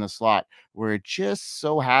Downs in the slot, where it just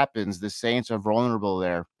so happens the Saints are vulnerable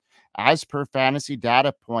there. As per fantasy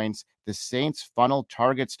data points, the Saints funnel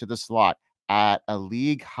targets to the slot at a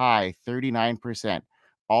league high 39%.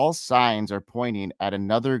 All signs are pointing at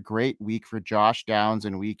another great week for Josh Downs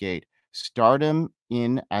in week 8. Start him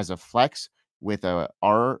in as a flex with a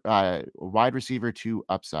wide receiver 2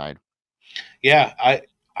 upside. Yeah,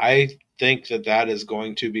 I think that is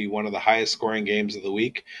going to be one of the highest scoring games of the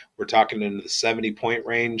week. We're talking into the 70-point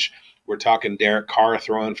range. We're talking Derek Carr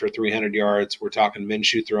throwing for 300 yards. We're talking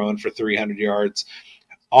Minshew throwing for 300 yards.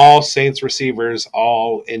 All Saints receivers,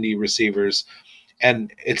 all Indy receivers.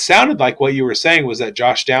 And it sounded like what you were saying was that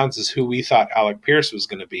Josh Downs is who we thought Alec Pierce was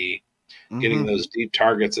going to be, getting those deep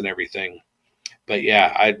targets and everything. But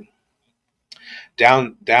yeah,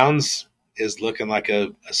 Downs is looking like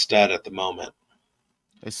a stud at the moment.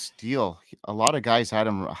 A steal. A lot of guys had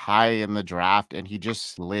him high in the draft, and he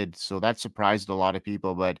just slid. So that surprised a lot of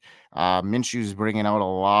people. But Minshew's bringing out a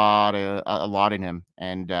lot in him,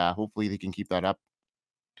 and hopefully they can keep that up.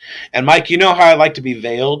 And Mike, you know how I like to be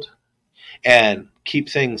veiled. and keep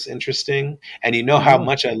things interesting. And you know how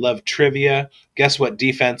much I love trivia. Guess what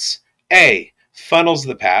defense? A, funnels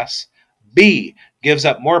the pass. B, gives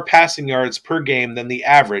up more passing yards per game than the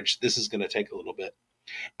average. This is going to take a little bit.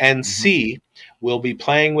 And C, will be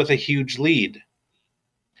playing with a huge lead.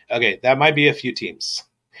 Okay, that might be a few teams.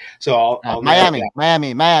 So I'll Miami.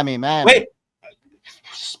 Wait,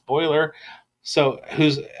 spoiler. So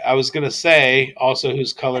I was gonna say also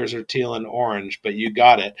whose colors are teal and orange, but you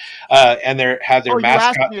got it. And they have their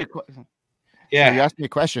mascot. Yeah, so you asked me a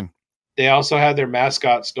question. They also had their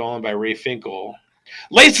mascot stolen by Ray Finkel.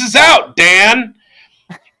 Laces out, Dan.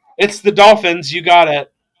 It's the Dolphins. You got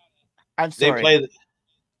it. I'm sorry.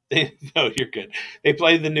 No, you're good. They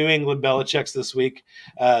played the New England Belichicks this week.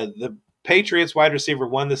 The Patriots wide receiver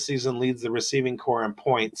 1 this season leads the receiving corps in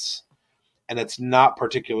points, and it's not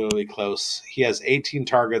particularly close. He has 18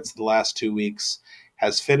 targets the last 2 weeks,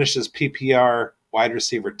 has finished as PPR wide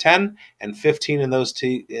receiver 10 and 15 in those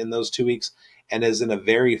 2 weeks, and is in a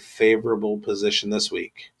very favorable position this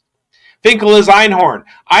week. Finkel is Einhorn.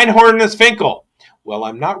 Einhorn is Finkel. Well,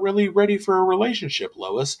 I'm not really ready for a relationship,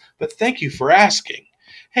 Lois, but thank you for asking.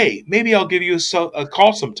 Hey, maybe I'll give you a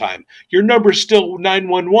call sometime. Your number's still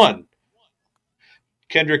 911.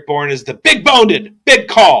 Kendrick Bourne is the big-boned, big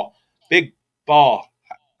call, big ball.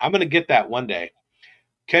 I'm going to get that one day.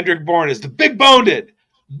 Kendrick Bourne is the big-boned,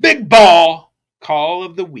 big ball call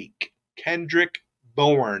of the week. Kendrick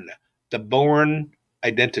Bourne, the Bourne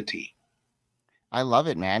identity. I love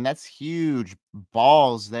it, man. That's huge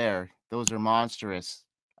balls there. Those are monstrous.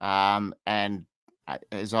 And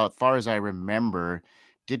as far as I remember,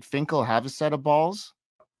 did Finkel have a set of balls?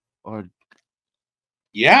 Or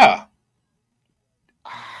yeah,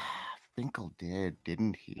 Finkel did,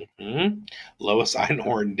 didn't he? Mm-hmm. Lois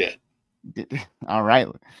Einhorn did. All right,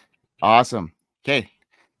 awesome. Okay,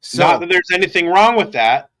 so not that there's anything wrong with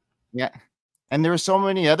that. Yeah, and there are so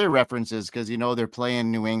many other references because they're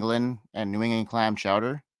playing New England and New England clam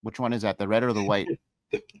chowder. Which one is that, the red or the white?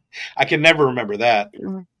 I can never remember that.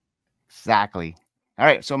 Exactly. All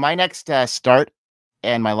right, so my next start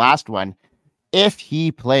and my last one, if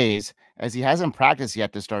he plays, as he hasn't practiced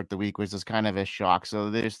yet to start the week, which is kind of a shock. So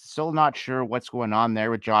they're still not sure what's going on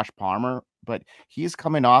there with Josh Palmer, but he's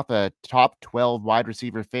coming off a top 12 wide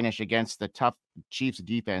receiver finish against the tough Chiefs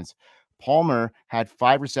defense. Palmer had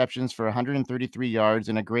 5 receptions for 133 yards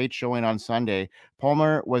and a great showing on Sunday.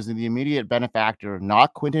 Palmer was the immediate benefactor,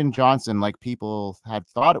 not Quentin Johnson, like people had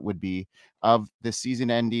thought it would be, of the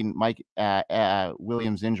season-ending Mike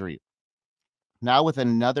Williams injury. Now with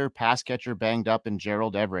another pass catcher banged up in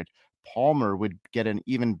Gerald Everett, Palmer would get an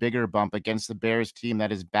even bigger bump against the Bears team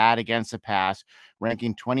that is bad against the pass,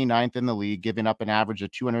 ranking 29th in the league, giving up an average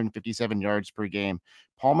of 257 yards per game.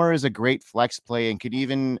 Palmer is a great flex play and could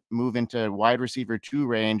even move into wide receiver 2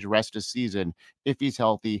 range rest of season if he's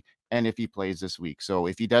healthy and if he plays this week. So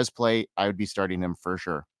if he does play, I would be starting him for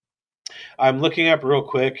sure. I'm looking up real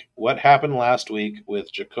quick what happened last week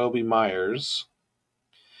with Jakobi Meyers,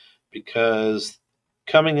 because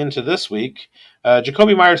coming into this week,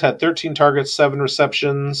 Jakobi Meyers had 13 targets, 7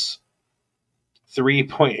 receptions,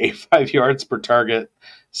 3.85 yards per target,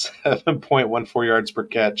 7.14 yards per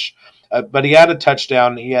catch. But he had a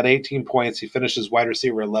touchdown. He had 18 points. He finished as wide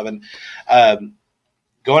receiver 11.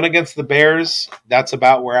 Going against the Bears, that's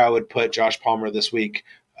about where I would put Josh Palmer this week,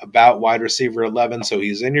 about wide receiver 11. So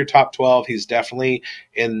he's in your top 12. He's definitely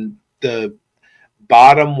in the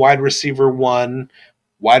bottom wide receiver 1,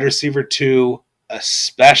 wide receiver 2,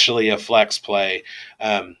 especially a flex play.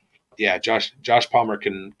 Yeah, Josh Palmer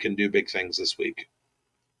can do big things this week.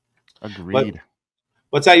 Agreed.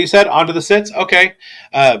 What's that you said? Onto the sits? Okay.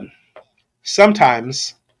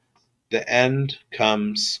 Sometimes the end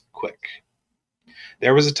comes quick.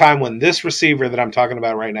 There was a time when this receiver that I'm talking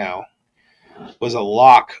about right now was a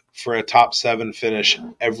lock for a top 7 finish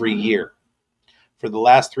every year. For the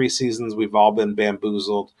last 3 seasons, we've all been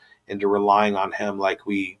bamboozled into relying on him like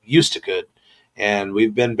we used to could, and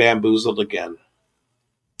we've been bamboozled again.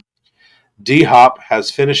 D-Hop has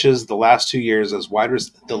finishes the last 2 years as wide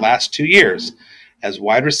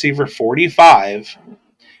receiver 45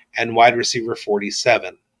 and wide receiver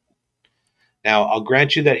 47. Now, I'll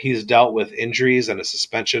grant you that he's dealt with injuries and a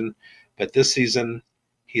suspension, but this season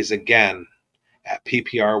he's again at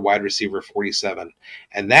PPR wide receiver 47,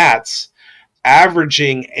 and that's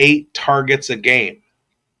averaging 8 targets a game.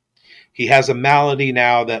 He has a malady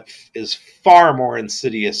now that is far more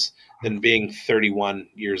insidious than being 31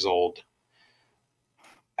 years old,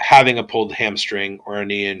 having a pulled hamstring or a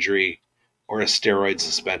knee injury or a steroid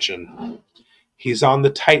suspension. He's on the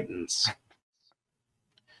Titans.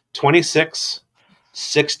 26,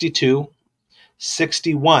 62,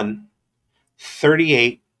 61,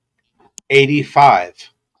 38, 85.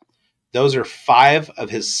 Those are 5 of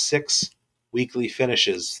his 6 weekly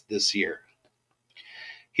finishes this year.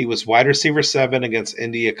 He was wide receiver 7 against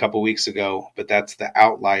Indy a couple weeks ago, but that's the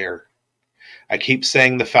outlier. I keep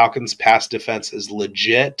saying the Falcons' pass defense is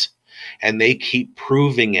legit, and they keep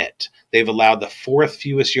proving it. They've allowed the 4th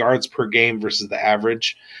fewest yards per game versus the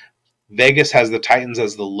average. Vegas has the Titans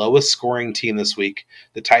as the lowest scoring team this week.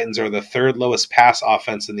 The Titans are the 3rd lowest pass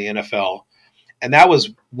offense in the NFL. And that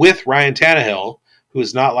was with Ryan Tannehill, who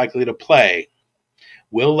is not likely to play.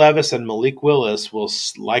 Will Levis and Malik Willis will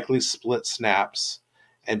likely split snaps.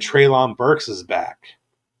 And Treylon Burks is back.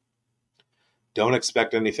 Don't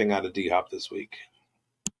expect anything out of D-Hop this week.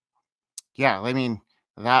 Yeah, I mean,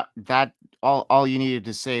 that all you needed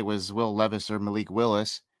to say was Will Levis or Malik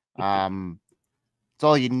Willis. That's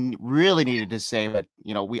all you really needed to say. But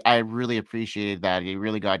I really appreciated that. He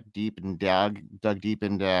really got deep and dug deep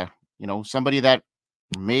into somebody that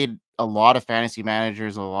made a lot of fantasy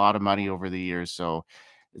managers a lot of money over the years. So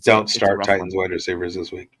don't start Titans wide receivers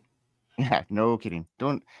this week. Yeah, no kidding.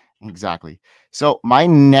 Don't exactly. So my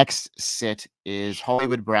next sit is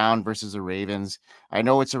Hollywood Brown versus the Ravens. I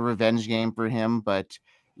know it's a revenge game for him, but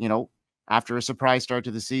after a surprise start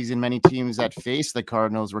to the season, many teams that face the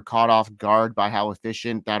Cardinals were caught off guard by how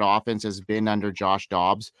efficient that offense has been under Josh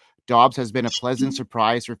Dobbs. Dobbs has been a pleasant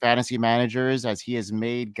surprise for fantasy managers as he has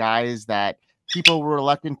made guys that people were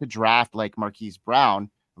reluctant to draft, like Marquise Brown,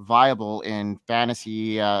 viable in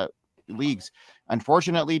fantasy leagues.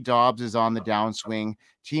 Unfortunately, Dobbs is on the downswing.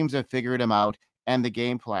 Teams have figured him out and the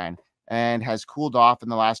game plan and has cooled off in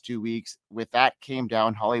the last 2 weeks. With that came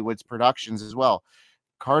down Hollywood's productions as well.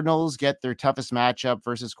 Cardinals get their toughest matchup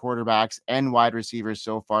versus quarterbacks and wide receivers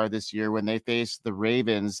so far this year when they face the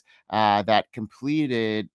Ravens that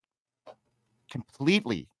completely,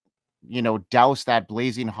 doused that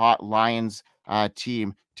blazing hot Lions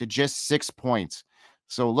team to just 6 points.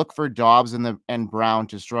 So look for Dobbs and Brown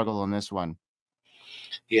to struggle on this one.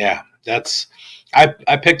 Yeah,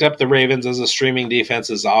 I picked up the Ravens as a streaming defense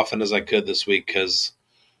as often as I could this week because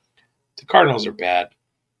the Cardinals are bad.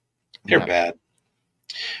 They're bad.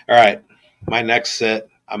 All right, my next sit,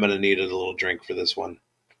 I'm going to need a little drink for this one.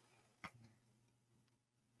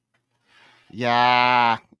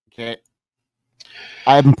 Yeah, okay.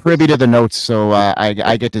 I'm privy to the notes, so I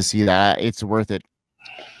get to see that. It's worth it.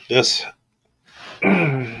 This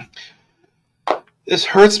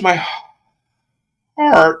hurts my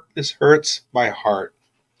heart. This hurts my heart.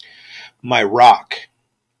 My rock.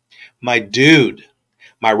 My dude.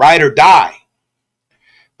 My ride or die.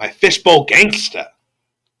 My fishbowl gangsta.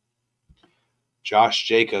 Josh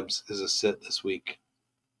Jacobs is a sit this week.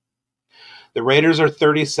 The Raiders are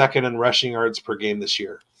 32nd in rushing yards per game this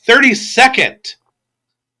year. 32nd!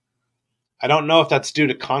 I don't know if that's due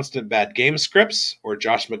to constant bad game scripts or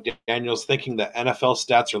Josh McDaniels thinking that NFL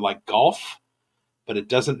stats are like golf, but it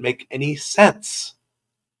doesn't make any sense.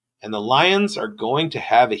 And the Lions are going to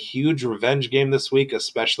have a huge revenge game this week,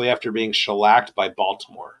 especially after being shellacked by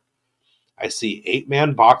Baltimore. I see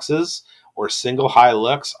 8-man boxes or single high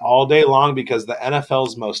looks all day long because the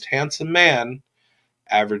NFL's most handsome man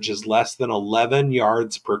averages less than 11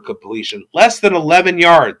 yards per completion. Less than 11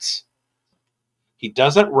 yards. He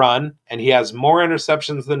doesn't run, and he has more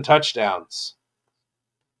interceptions than touchdowns.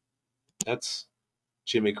 That's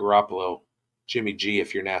Jimmy Garoppolo. Jimmy G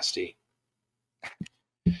if you're nasty.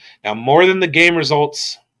 Now, more than the game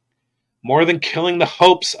results, more than killing the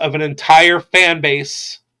hopes of an entire fan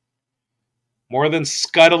base, more than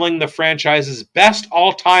scuttling the franchise's best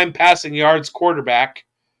all-time passing yards quarterback,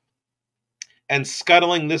 and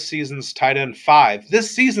scuttling this season's tight end 5.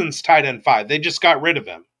 This season's tight end 5. They just got rid of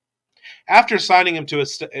him after signing him to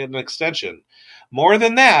an extension. More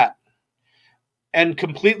than that, and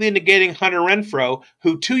completely negating Hunter Renfrow,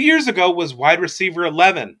 who 2 years ago was wide receiver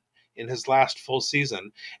 11 in his last full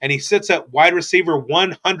season, and he sits at wide receiver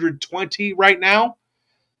 120 right now.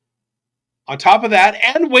 On top of that,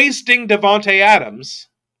 and wasting Devontae Adams,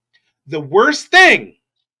 the worst thing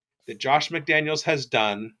that Josh McDaniels has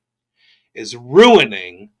done is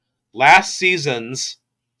ruining last season's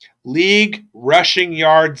league rushing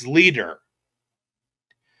yards leader.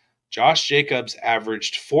 Josh Jacobs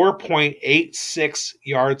averaged 4.86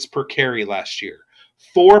 yards per carry last year.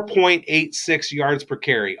 4.86 yards per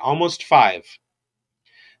carry, almost 5.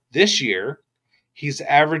 This year, he's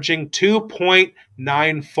averaging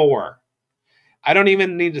 2.94. I don't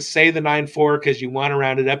even need to say the 9.4 because you want to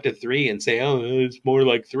round it up to 3 and say, oh, it's more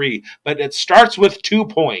like 3. But it starts with 2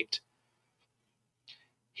 point.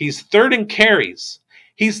 He's third in carries.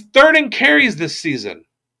 He's third in carries this season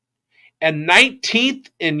and 19th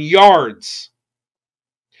in yards.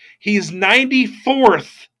 He's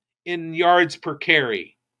 94th in yards per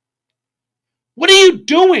carry. What are you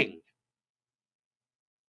doing?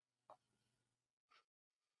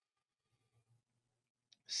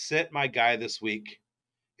 Sit my guy this week.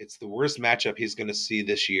 It's the worst matchup he's going to see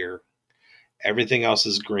this year. Everything else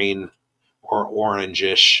is green or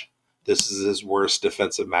orangish. This is his worst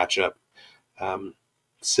defensive matchup.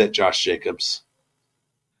 Sit Josh Jacobs.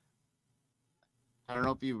 I don't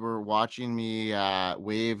know if you were watching me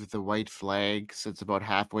wave the white flag since about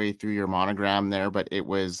halfway through your monogram there, but it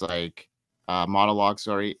was like monologue,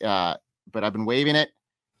 sorry. But I've been waving it,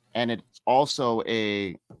 and it's also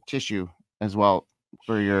a tissue as well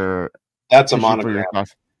for your. That's a monogram.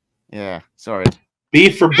 Yeah, sorry. B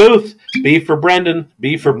for Booth, B for Brendan,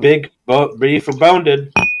 B for B for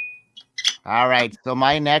Bounded. All right, so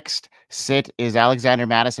my next sit is Alexander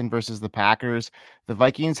Mattison versus the Packers. The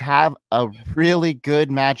Vikings have a really good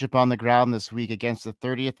matchup on the ground this week against the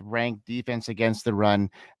 30th ranked defense against the run,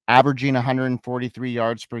 averaging 143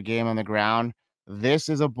 yards per game on the ground. This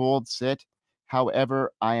is a bold sit.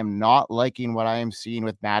 However, I am not liking what I am seeing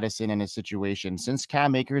with Mattison in his situation. Since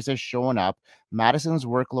Cam Akers has shown up, Mattison's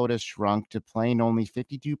workload has shrunk to playing only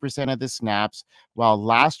 52% of the snaps, while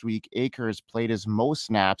last week Akers played his most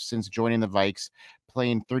snaps since joining the Vikes,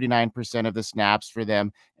 playing 39% of the snaps for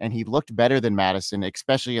them, and he looked better than Mattison,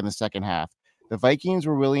 especially in the second half. The Vikings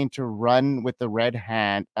were willing to run with the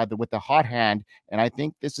with the hot hand, and I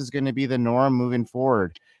think this is going to be the norm moving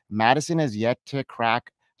forward. Mattison has yet to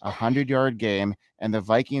crack a 100-yard game, and the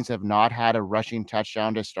Vikings have not had a rushing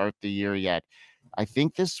touchdown to start the year yet. I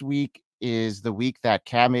think this week is the week that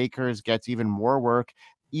Cam Akers gets even more work,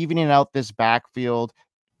 evening out this backfield,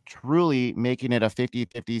 truly making it a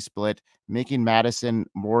 50-50 split, making Mattison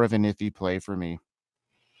more of an iffy play for me.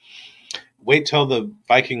 Wait till the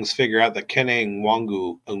Vikings figure out that Kene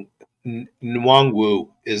Nwangwu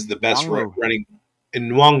is the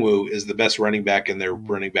best running back in their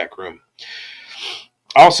running back room.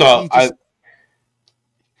 Also,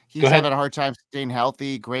 he's having a hard time staying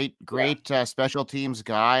healthy. Great special teams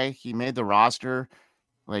guy. He made the roster.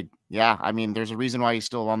 I mean, there's a reason why he's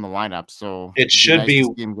still on the lineup. So it should be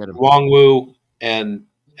Nwangwu and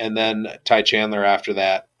then Ty Chandler after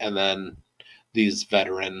that, and then these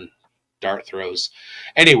veteran dart throws.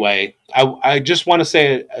 Anyway, I just want to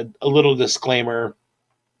say a little disclaimer.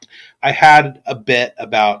 I had a bit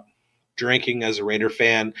about drinking as a Raider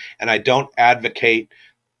fan, and I don't advocate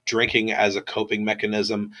drinking as a coping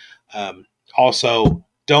mechanism. Also,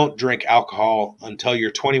 don't drink alcohol until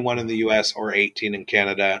you're 21 in the US or 18 in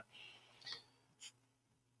Canada.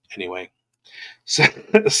 Anyway, so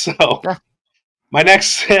my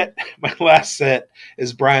last sit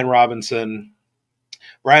is Brian Robinson.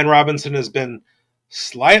 Brian Robinson has been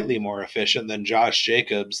slightly more efficient than Josh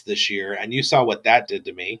Jacobs this year, and you saw what that did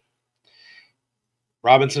to me.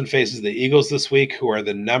 Robinson faces the Eagles this week, who are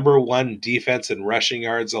the number one defense in rushing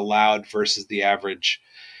yards allowed versus the average.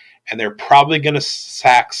 And they're probably going to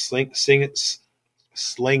sack slinging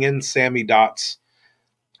Sammy Dots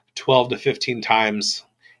 12 to 15 times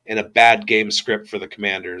in a bad game script for the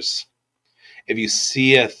Commanders. If you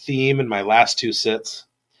see a theme in my last two sits,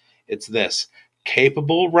 it's this: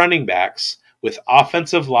 capable running backs with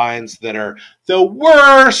offensive lines that are the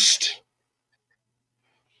worst,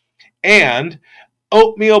 and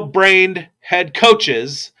oatmeal-brained head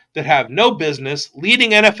coaches that have no business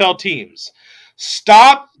leading NFL teams.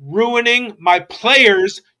 Stop ruining my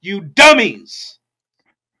players, you dummies.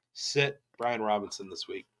 Sit Brian Robinson this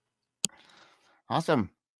week. Awesome.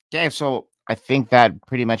 Okay, so I think that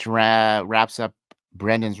pretty much wraps up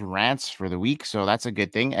Brendan's rants for the week, so that's a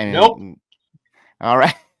good thing. Nope. All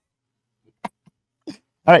right.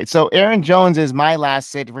 All right, so Aaron Jones is my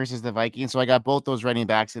last sit versus the Vikings, so I got both those running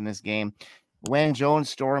backs in this game. When Jones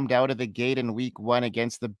stormed out of the gate in week 1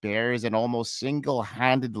 against the Bears and almost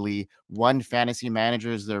single-handedly won fantasy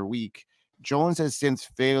managers their week, Jones has since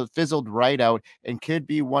fizzled right out and could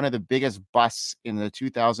be one of the biggest busts in the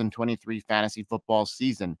 2023 fantasy football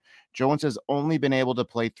season. Jones has only been able to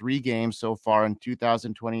play 3 games so far in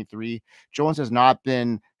 2023. Jones has not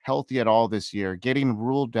been healthy at all this year, getting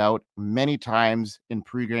ruled out many times in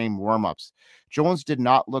pregame warmups. Jones did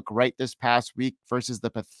not look right this past week versus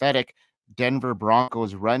the pathetic Denver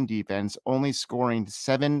Broncos run defense, only scoring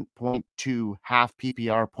 7.2 half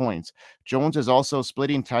PPR points. Jones is also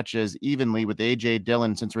splitting touches evenly with A.J.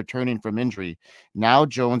 Dillon since returning from injury. Now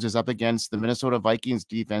Jones is up against the Minnesota Vikings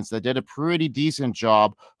defense that did a pretty decent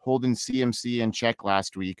job holding CMC in check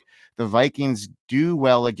last week. The Vikings do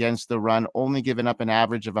well against the run, only giving up an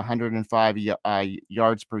average of 105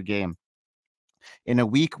 yards per game. In a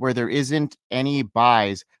week where there isn't any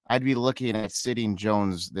buys, I'd be looking at sitting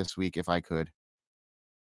Jones this week if I could.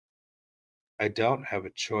 I don't have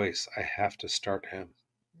a choice. I have to start him.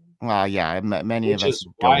 Well, yeah, many of Which us is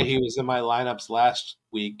why don't. he was in my lineups last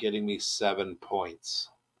week, getting me 7 points.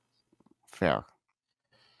 Fair.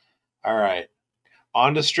 All right.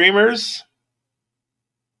 On to streamers.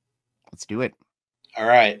 Let's do it. All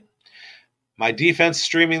right. My defense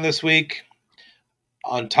streaming this week,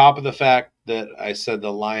 on top of the fact that I said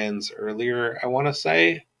the Lions earlier, I want to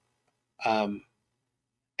say.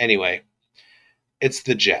 Anyway, it's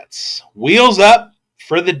the Jets. Wheels up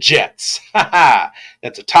for the Jets.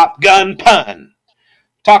 That's a Top Gun pun.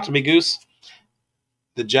 Talk to me, Goose.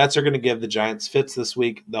 The Jets are going to give the Giants fits this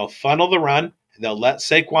week. They'll funnel the run. They'll let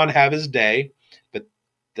Saquon have his day, but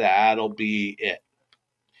that'll be it.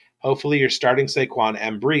 Hopefully you're starting Saquon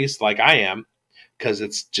and Breece like I am, because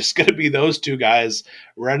it's just going to be those two guys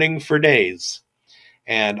running for days.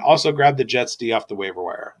 And also grab the Jets D off the waiver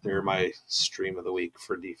wire. They're my stream of the week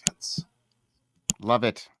for defense. Love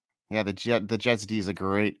it. Yeah, the Jets D is a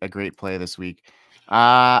great play this week.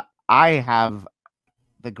 I have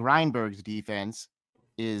the Grindberg's defense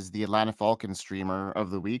is the Atlanta Falcons streamer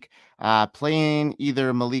of the week, playing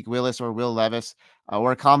either Malik Willis or Will Levis,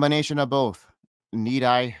 or a combination of both. Need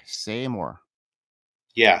I say more?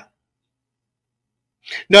 Yeah.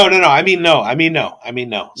 No. I mean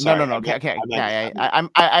no. Sorry. No. Okay.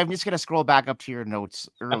 I'm just gonna scroll back up to your notes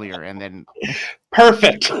earlier and then.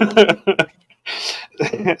 Perfect.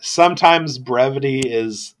 Sometimes brevity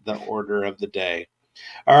is the order of the day.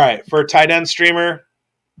 All right, for tight end streamer,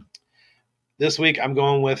 this week I'm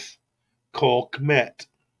going with Cole Kmet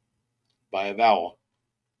by a vowel.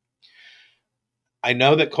 I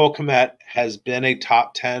know that Cole Kmet has been a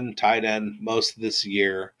top 10 tight end most of this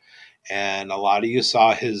year, and a lot of you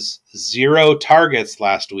saw his 0 targets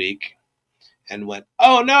last week and went,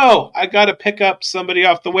 oh no, I got to pick up somebody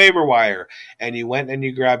off the waiver wire. And you went and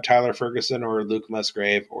you grabbed Tyler Ferguson or Luke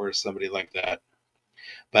Musgrave or somebody like that.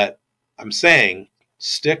 But I'm saying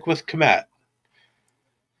stick with Kmet,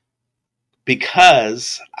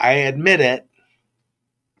 because I admit it,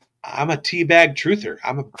 I'm a teabag truther.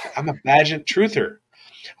 I'm a Bagent truther.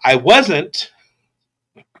 I wasn't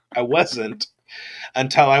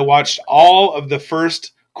until I watched all of the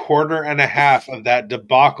first quarter and a half of that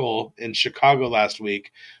debacle in Chicago last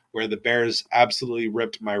week, where the Bears absolutely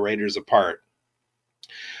ripped my Raiders apart.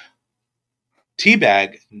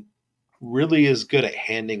 Teabag really is good at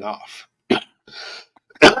handing off.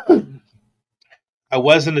 I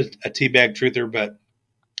wasn't a teabag truther, but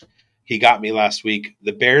he got me last week.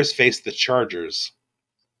 The Bears faced the Chargers.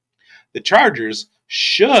 The Chargers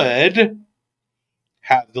should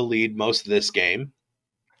have the lead most of this game,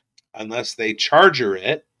 unless they charger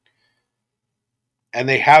it, and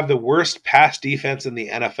they have the worst pass defense in the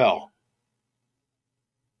NFL.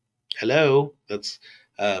 Hello, that's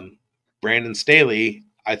Brandon Staley.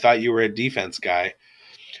 I thought you were a defense guy.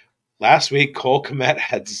 Last week, Cole Kmet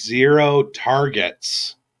had 0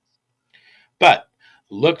 targets. But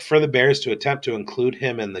look for the Bears to attempt to include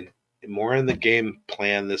him in the game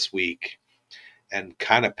plan this week and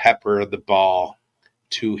kind of pepper the ball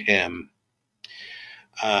to him.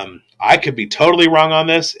 I could be totally wrong on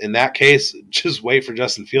this. In that case, just wait for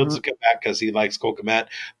Justin Fields to come back because he likes Cole Kmet.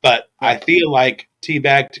 But I feel like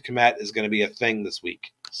teabag to Kmet is going to be a thing this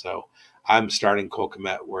week. So I'm starting Cole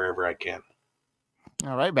Kmet wherever I can.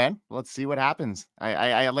 All right, man. Let's see what happens.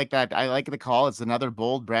 I like that. I like the call. It's another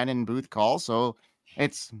bold Brandon Booth call. So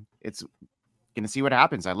it's gonna see what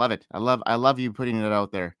happens. I love it. I love you putting it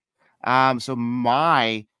out there. So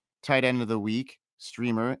my tight end of the week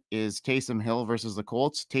streamer is Taysom Hill versus the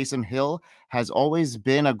Colts. Taysom Hill has always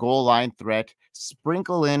been a goal line threat.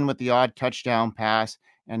 Sprinkle in with the odd touchdown pass,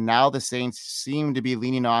 and now the Saints seem to be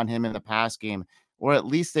leaning on him in the pass game, or at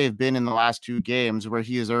least they've been in the last 2 games where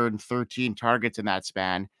he has earned 13 targets in that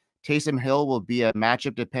span. Taysom Hill will be a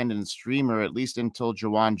matchup-dependent streamer at least until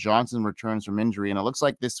Juwan Johnson returns from injury, and it looks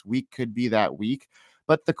like this week could be that week.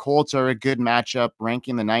 But the Colts are a good matchup,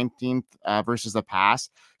 ranking the 19th versus the pass.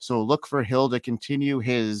 So look for Hill to continue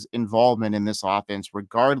his involvement in this offense,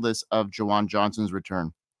 regardless of Juwan Johnson's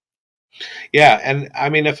return. Yeah, and I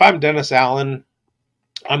mean, if I'm Dennis Allen,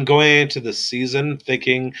 I'm going into the season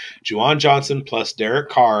thinking Juwan Johnson plus Derek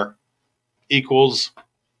Carr equals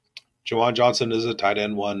Juwan Johnson is a tight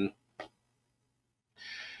end 1.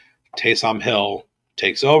 Taysom Hill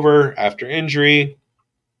takes over after injury,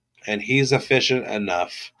 and he's efficient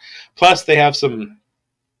enough. Plus, they have some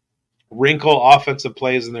wrinkle offensive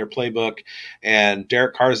plays in their playbook, and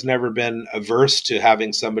Derek Carr's never been averse to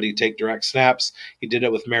having somebody take direct snaps. He did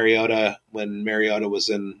it with Mariota when Mariota was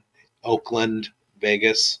in Oakland,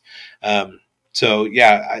 Vegas. So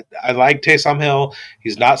yeah, I like Taysom Hill.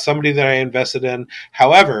 He's not somebody that I invested in.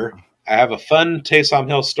 However, I have a fun Taysom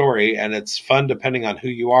Hill story, and it's fun depending on who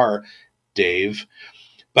you are, Dave.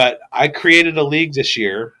 But I created a league this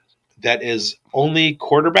year that is only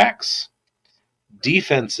quarterbacks,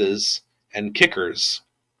 defenses, and kickers.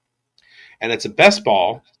 And it's a best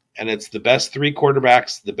ball, and it's the best 3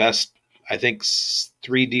 quarterbacks, the best, I think,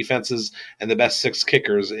 3 defenses, and the best 6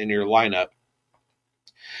 kickers in your lineup.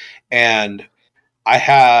 And I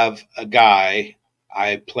have a guy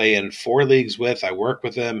I play in 4 leagues with. I work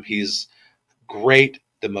with him. He's great,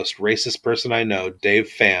 the most racist person I know, Dave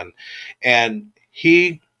Fan. And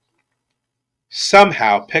he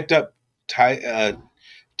somehow picked up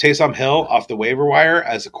Taysom Hill off the waiver wire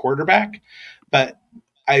as a quarterback, but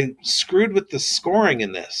I screwed with the scoring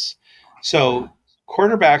in this. So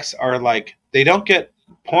quarterbacks are like, they don't get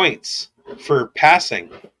points for passing.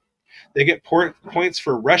 They get points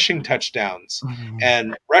for rushing touchdowns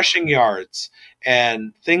and rushing yards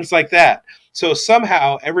and things like that. So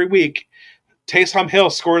somehow every week, Taysom Hill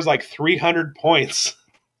scores like 300 points.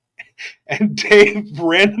 And Dave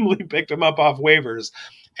randomly picked him up off waivers.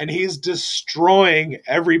 And he's destroying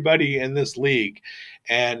everybody in this league.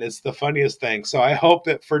 And it's the funniest thing. So I hope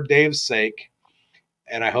that for Dave's sake,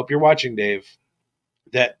 and I hope you're watching, Dave,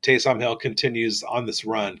 that Taysom Hill continues on this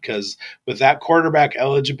run, because with that quarterback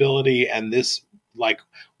eligibility and this like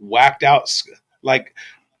whacked out, like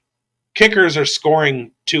kickers are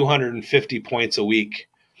scoring 250 points a week,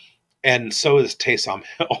 and so is Taysom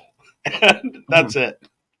Hill. And that's it.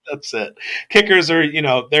 That's it. Kickers are,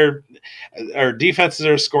 our defenses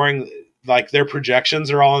are scoring, like their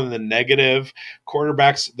projections are all in the negative.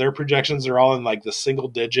 Quarterbacks, their projections are all in like the single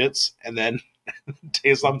digits, and then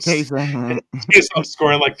Taysom's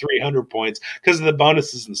scoring like 300 points because of the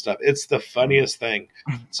bonuses and stuff. It's the funniest thing.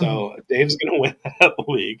 So Dave's going to win that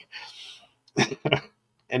league.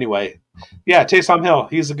 Anyway, yeah, Taysom Hill.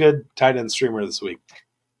 He's a good tight end streamer this week.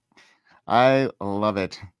 I love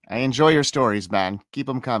it. I enjoy your stories, man. Keep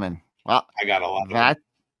them coming. Well, I got a lot of them.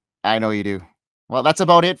 I know you do. Well, that's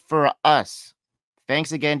about it for us.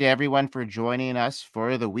 Thanks again to everyone for joining us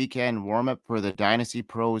for the weekend warm-up for the Dynasty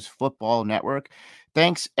Pros Football Network.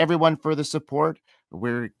 Thanks, everyone, for the support.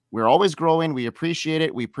 We're always growing. We appreciate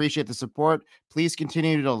it. We appreciate the support. Please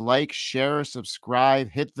continue to like, share, subscribe,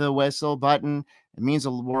 hit the whistle button. It means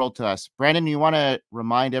the world to us. Brandon, you want to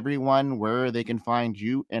remind everyone where they can find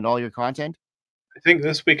you and all your content? I think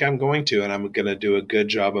this week I'm going to, and I'm going to do a good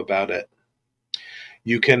job about it.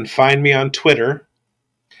 You can find me on Twitter.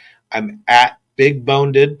 I'm at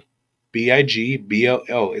BigBoneded,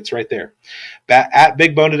 BIGBO. It's right there. At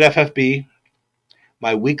BigBoneded FFB.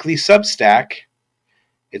 My weekly Substack.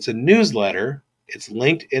 It's a newsletter. It's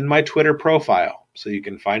linked in my Twitter profile, so you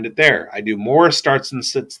can find it there. I do more starts and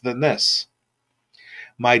sits than this.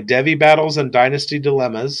 My Devy Battles and Dynasty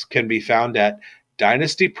Dilemmas can be found at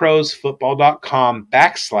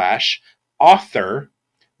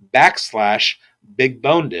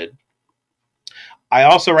dynastyprosfootball.com/author/BigBoneded. I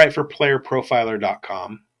also write for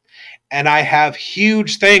playerprofiler.com, and I have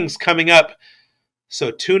huge things coming up.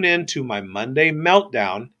 So tune in to my Monday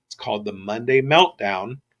Meltdown. It's called the Monday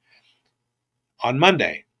Meltdown on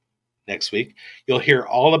Monday next week. You'll hear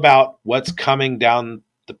all about what's coming down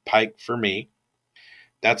the pike for me.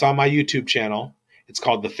 That's on my YouTube channel. It's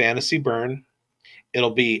called The Fantasy Burn.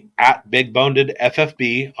 It'll be at BigBoneded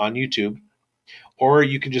FFB on YouTube. Or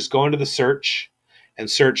you can just go into the search and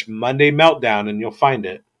search Monday Meltdown and you'll find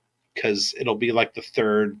it, because it'll be like the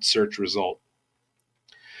 3rd search result.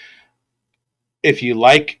 If you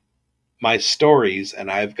like my stories, and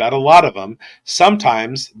I've got a lot of them,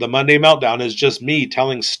 sometimes the Monday Meltdown is just me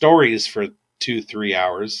telling stories for 2-3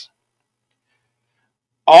 hours.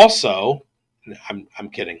 Also, I'm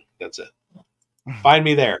kidding. That's it. Find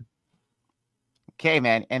me there. Okay,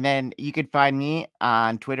 man. And then you can find me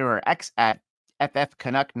on Twitter or X at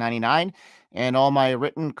FFCanuck99 and all my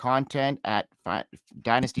written content at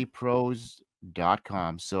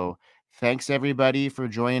dynastypros.com. So thanks, everybody, for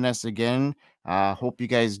joining us again. Hope you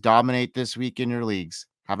guys dominate this week in your leagues.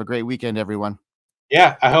 Have a great weekend, everyone.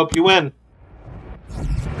 Yeah, I hope you win.